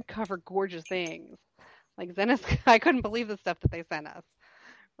hardcover gorgeous things. Like I couldn't believe the stuff that they sent us.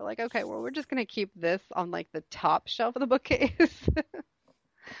 We're like, okay, well, we're just going to keep this on like the top shelf of the bookcase.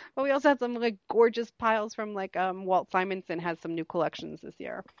 But we also had some like gorgeous piles from like Walt Simonson has some new collections this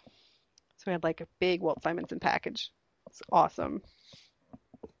year. So we had like a big Walt Simonson package. It's awesome.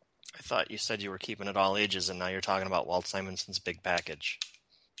 I thought you said you were keeping it all ages, and now you're talking about Walt Simonson's big package.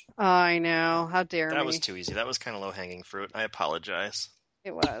 I know. How dare me. That was too easy. That was kind of low-hanging fruit. I apologize.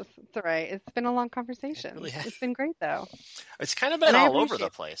 It was. It's all right. It's been a long conversation. It's been great, though. It's kind of been all over the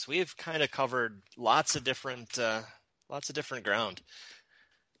place. We've kind of covered lots of different ground.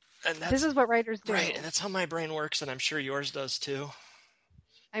 And this is what writers do. Right, and that's how my brain works, and I'm sure yours does, too.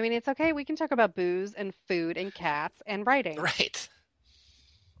 I mean, it's okay. We can talk about booze and food and cats and writing. Right.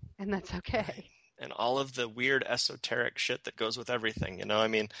 And that's okay. Right. And all of the weird esoteric shit that goes with everything. I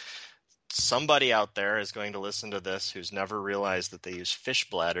mean, somebody out there is going to listen to this who's never realized that they use fish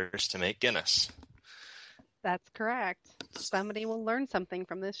bladders to make Guinness. That's correct. Somebody will learn something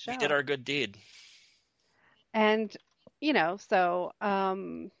from this show. We did our good deed. And, so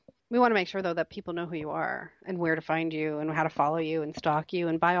we want to make sure, though, that people know who you are and where to find you and how to follow you and stalk you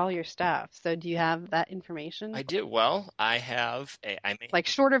and buy all your stuff. So do you have that information? I do. Well, I have like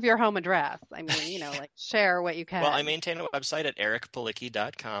short of your home address. I mean, like share what you can. Well, I maintain a website at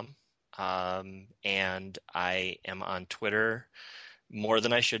ericpalicki.com. And I am on Twitter more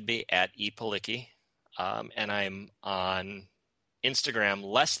than I should be at ePalicki. And I'm on Instagram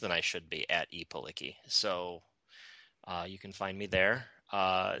less than I should be at ePalicki. So you can find me there.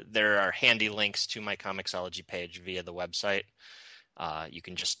 There are handy links to my Comixology page via the website. You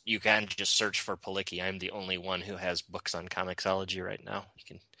can just search for Palicki. I'm the only one who has books on Comixology right now. You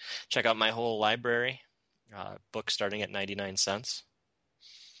can check out my whole library, books starting at 99 cents.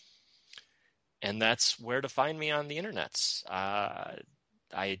 And that's where to find me on the internets.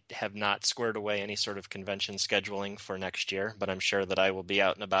 I have not squared away any sort of convention scheduling for next year, but I'm sure that I will be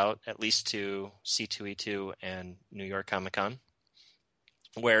out and about, at least to C2E2 and New York Comic Con,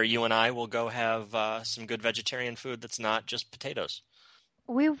 where you and I will go have some good vegetarian food that's not just potatoes.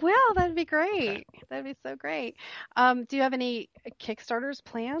 We will. That'd be great. Okay. That'd be so great. Do you have any Kickstarters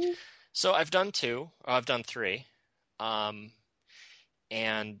planned? So I've done 2. I've done 3.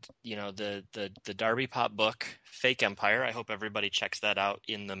 And, the Darby Pop book, Fake Empire, I hope everybody checks that out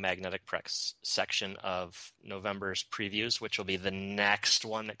in the Magnetic Press section of November's previews, which will be the next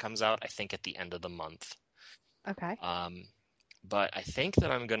one that comes out, I think, at the end of the month. Okay. But I think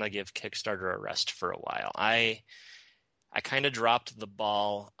that I'm going to give Kickstarter a rest for a while. I kind of dropped the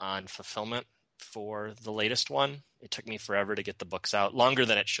ball on fulfillment for the latest one. It took me forever to get the books out, longer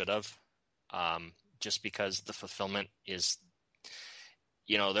than it should have, just because the fulfillment is,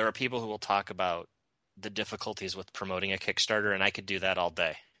 there are people who will talk about the difficulties with promoting a Kickstarter, and I could do that all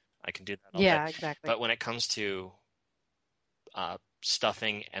day. I can do that all day. Yeah, exactly. But when it comes to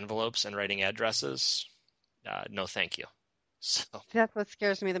stuffing envelopes and writing addresses, no thank you. So that's what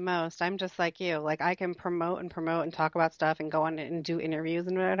scares me the most. I'm just like you. Like I can promote and talk about stuff and go on and do interviews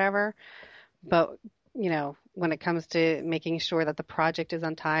and whatever. But, when it comes to making sure that the project is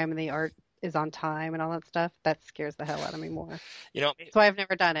on time and the art is on time and all that stuff, that scares the hell out of me more. So I've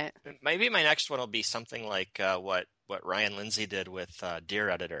never done it. Maybe my next one will be something like what Ryan Lindsay did with Dear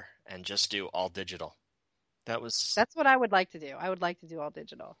Editor and just do all digital. That's what I would like to do. I would like to do all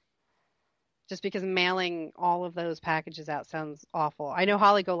digital. Just because mailing all of those packages out sounds awful. I know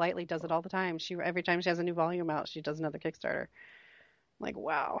Holly Golightly does it all the time. Every time she has a new volume out, she does another Kickstarter. I'm like,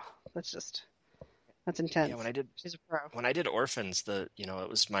 wow, that's intense. Yeah, she's a pro. When I did Orphans, it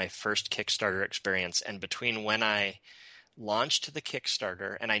was my first Kickstarter experience, and between when I launched the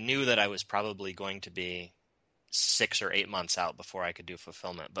Kickstarter, and I knew that I was probably going to be 6 or 8 months out before I could do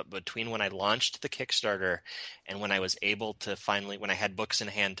fulfillment. But between when I launched the Kickstarter and when I was able to when I had books in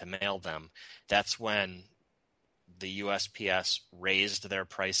hand to mail them, that's when the USPS raised their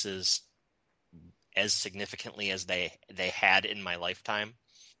prices as significantly as they had in my lifetime.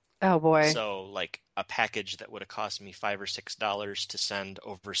 Oh boy. So like a package that would have cost me $5 or $6 to send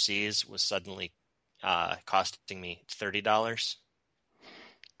overseas was suddenly costing me $30.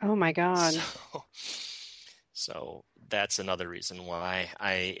 Oh my God. So that's another reason why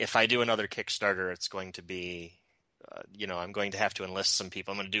if I do another Kickstarter, it's going to be, I'm going to have to enlist some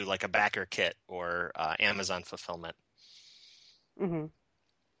people. I'm going to do like a backer kit or Amazon fulfillment. Mm-hmm.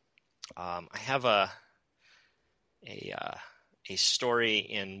 I have a story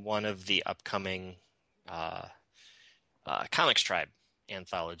in one of the upcoming Comics Tribe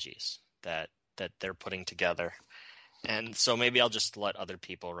anthologies that they're putting together, and so maybe I'll just let other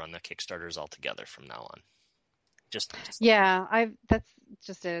people run the Kickstarters altogether from now on. Just Yeah, that's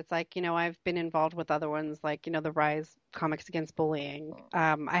just it. It's like, I've been involved with other ones like, the Rise Comics Against Bullying.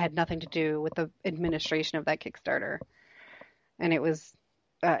 I had nothing to do with the administration of that Kickstarter. And it was,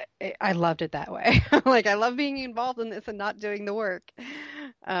 I loved it that way. Like, I love being involved in this and not doing the work.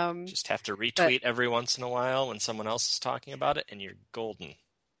 Just have to retweet every once in a while when someone else is talking about it, and you're golden.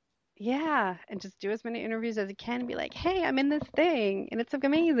 Yeah, and just do as many interviews as you can and be like, hey, I'm in this thing, and it's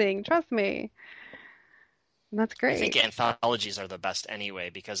amazing. Trust me. And that's great. I think anthologies are the best anyway,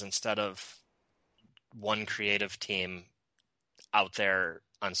 because instead of one creative team out there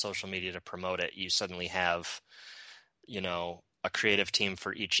on social media to promote it, you suddenly have, a creative team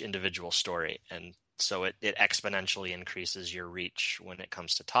for each individual story. And so it exponentially increases your reach when it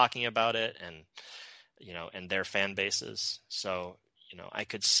comes to talking about it and, and their fan bases. So, I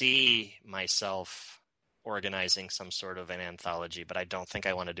could see myself organizing some sort of an anthology, but I don't think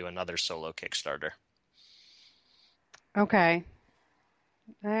I want to do another solo Kickstarter. Okay.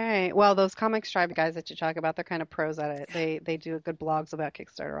 All right. Well, those Comics Tribe guys that you talk about, they're kind of pros at it. They do good blogs about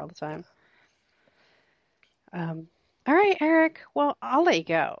Kickstarter all the time. All right, Eric. Well, I'll let you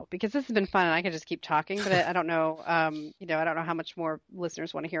go because this has been fun and I could just keep talking, but I don't know, I don't know how much more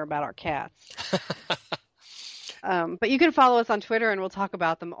listeners want to hear about our cats. But you can follow us on Twitter and we'll talk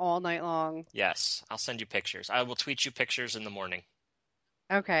about them all night long. Yes, I'll send you pictures. I will tweet you pictures in the morning.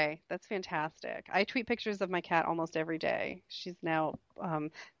 Okay, that's fantastic. I tweet pictures of my cat almost every day. She's now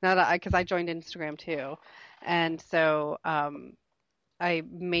because I joined Instagram too, and so I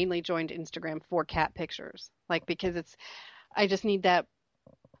mainly joined Instagram for cat pictures, like because I just need that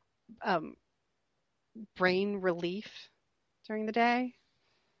brain relief during the day,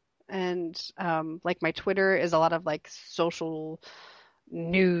 and like my Twitter is a lot of like social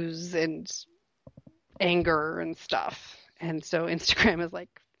news and anger and stuff. And so Instagram is like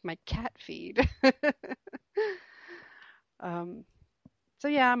my cat feed. So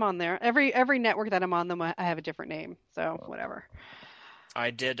yeah, I'm on there. Every network that I'm on them, I have a different name. So whatever.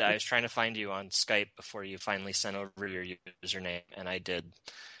 I was trying to find you on Skype before you finally sent over your username, and I did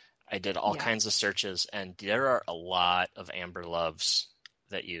all kinds of searches, and there are a lot of Amber Loves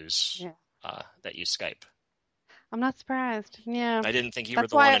that use Skype. I'm not surprised. Yeah. I didn't think you were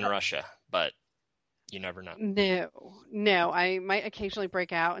the one in Russia, but you never know. No. I might occasionally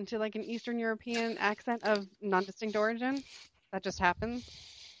break out into like an Eastern European accent of non-distinct origin. That just happens,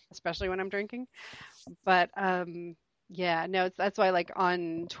 especially when I'm drinking. But yeah, no, that's why like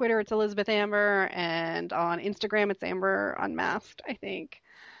on Twitter it's Elizabeth Amber, and on Instagram it's Amber Unmasked, I think.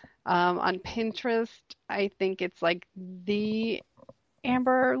 On Pinterest, I think it's like the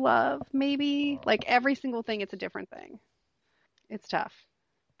Amber Love, maybe. Like every single thing, it's a different thing. It's tough.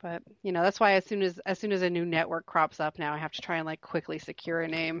 But, that's why as soon as a new network crops up now, I have to try and like quickly secure a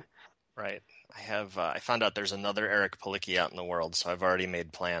name. Right. I found out there's another Eric Palicki out in the world, so I've already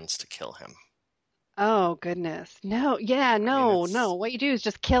made plans to kill him. Oh, goodness. No. Yeah, no. What you do is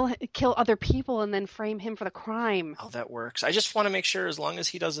just kill other people and then frame him for the crime. Oh, that works. I just want to make sure as long as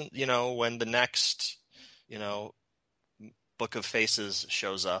he doesn't, when the next, Book of Faces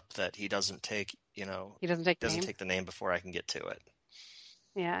shows up, that he doesn't take, he doesn't take the name before I can get to it.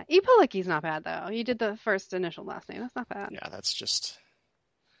 Yeah, E. Palicki's not bad though. You did the first initial last name. That's not bad. Yeah,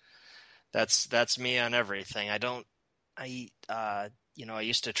 that's me on everything. I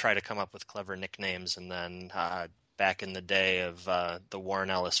used to try to come up with clever nicknames, and then back in the day of the Warren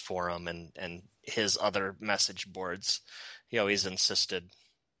Ellis Forum and his other message boards, he always insisted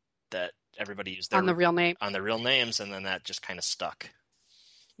that everybody use on the real name, on the real names, and then that just kind of stuck.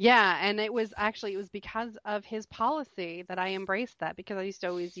 Yeah, and it was because of his policy that I embraced that, because I used to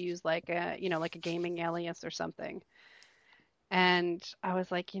always use like a gaming alias or something. And I was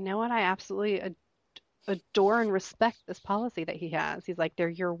like, you know what? I absolutely adore and respect this policy that he has. He's like, they're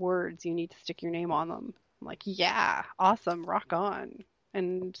your words. You need to stick your name on them. I'm like, yeah, awesome. Rock on.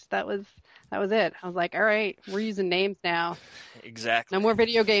 And that was it. I was like, all right, we're using names now. Exactly. No more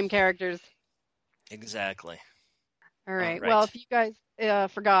video game characters. Exactly. All right. Right. Well, if you guys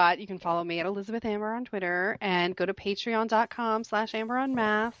forgot, you can follow me at Elizabeth Amber on Twitter and go to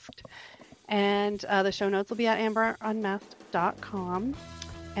patreon.com/AmberUnmasked. And the show notes will be at amberunmasked.com.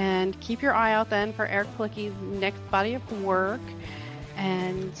 And keep your eye out then for Eric Palicki's next body of work.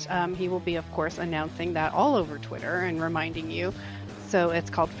 And he will be, of course, announcing that all over Twitter and reminding you. So it's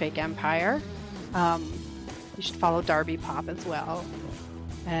called Fake Empire. You should follow Darby Pop as well.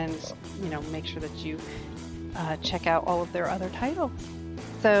 And, make sure that you check out all of their other titles.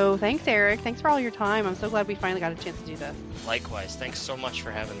 So thanks, Eric. Thanks for all your time. I'm so glad we finally got a chance to do this. Likewise. Thanks so much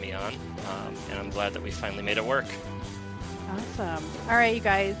for having me on. And I'm glad that we finally made it work. Awesome. All right, you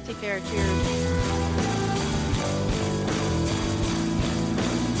guys. Take care. Cheers.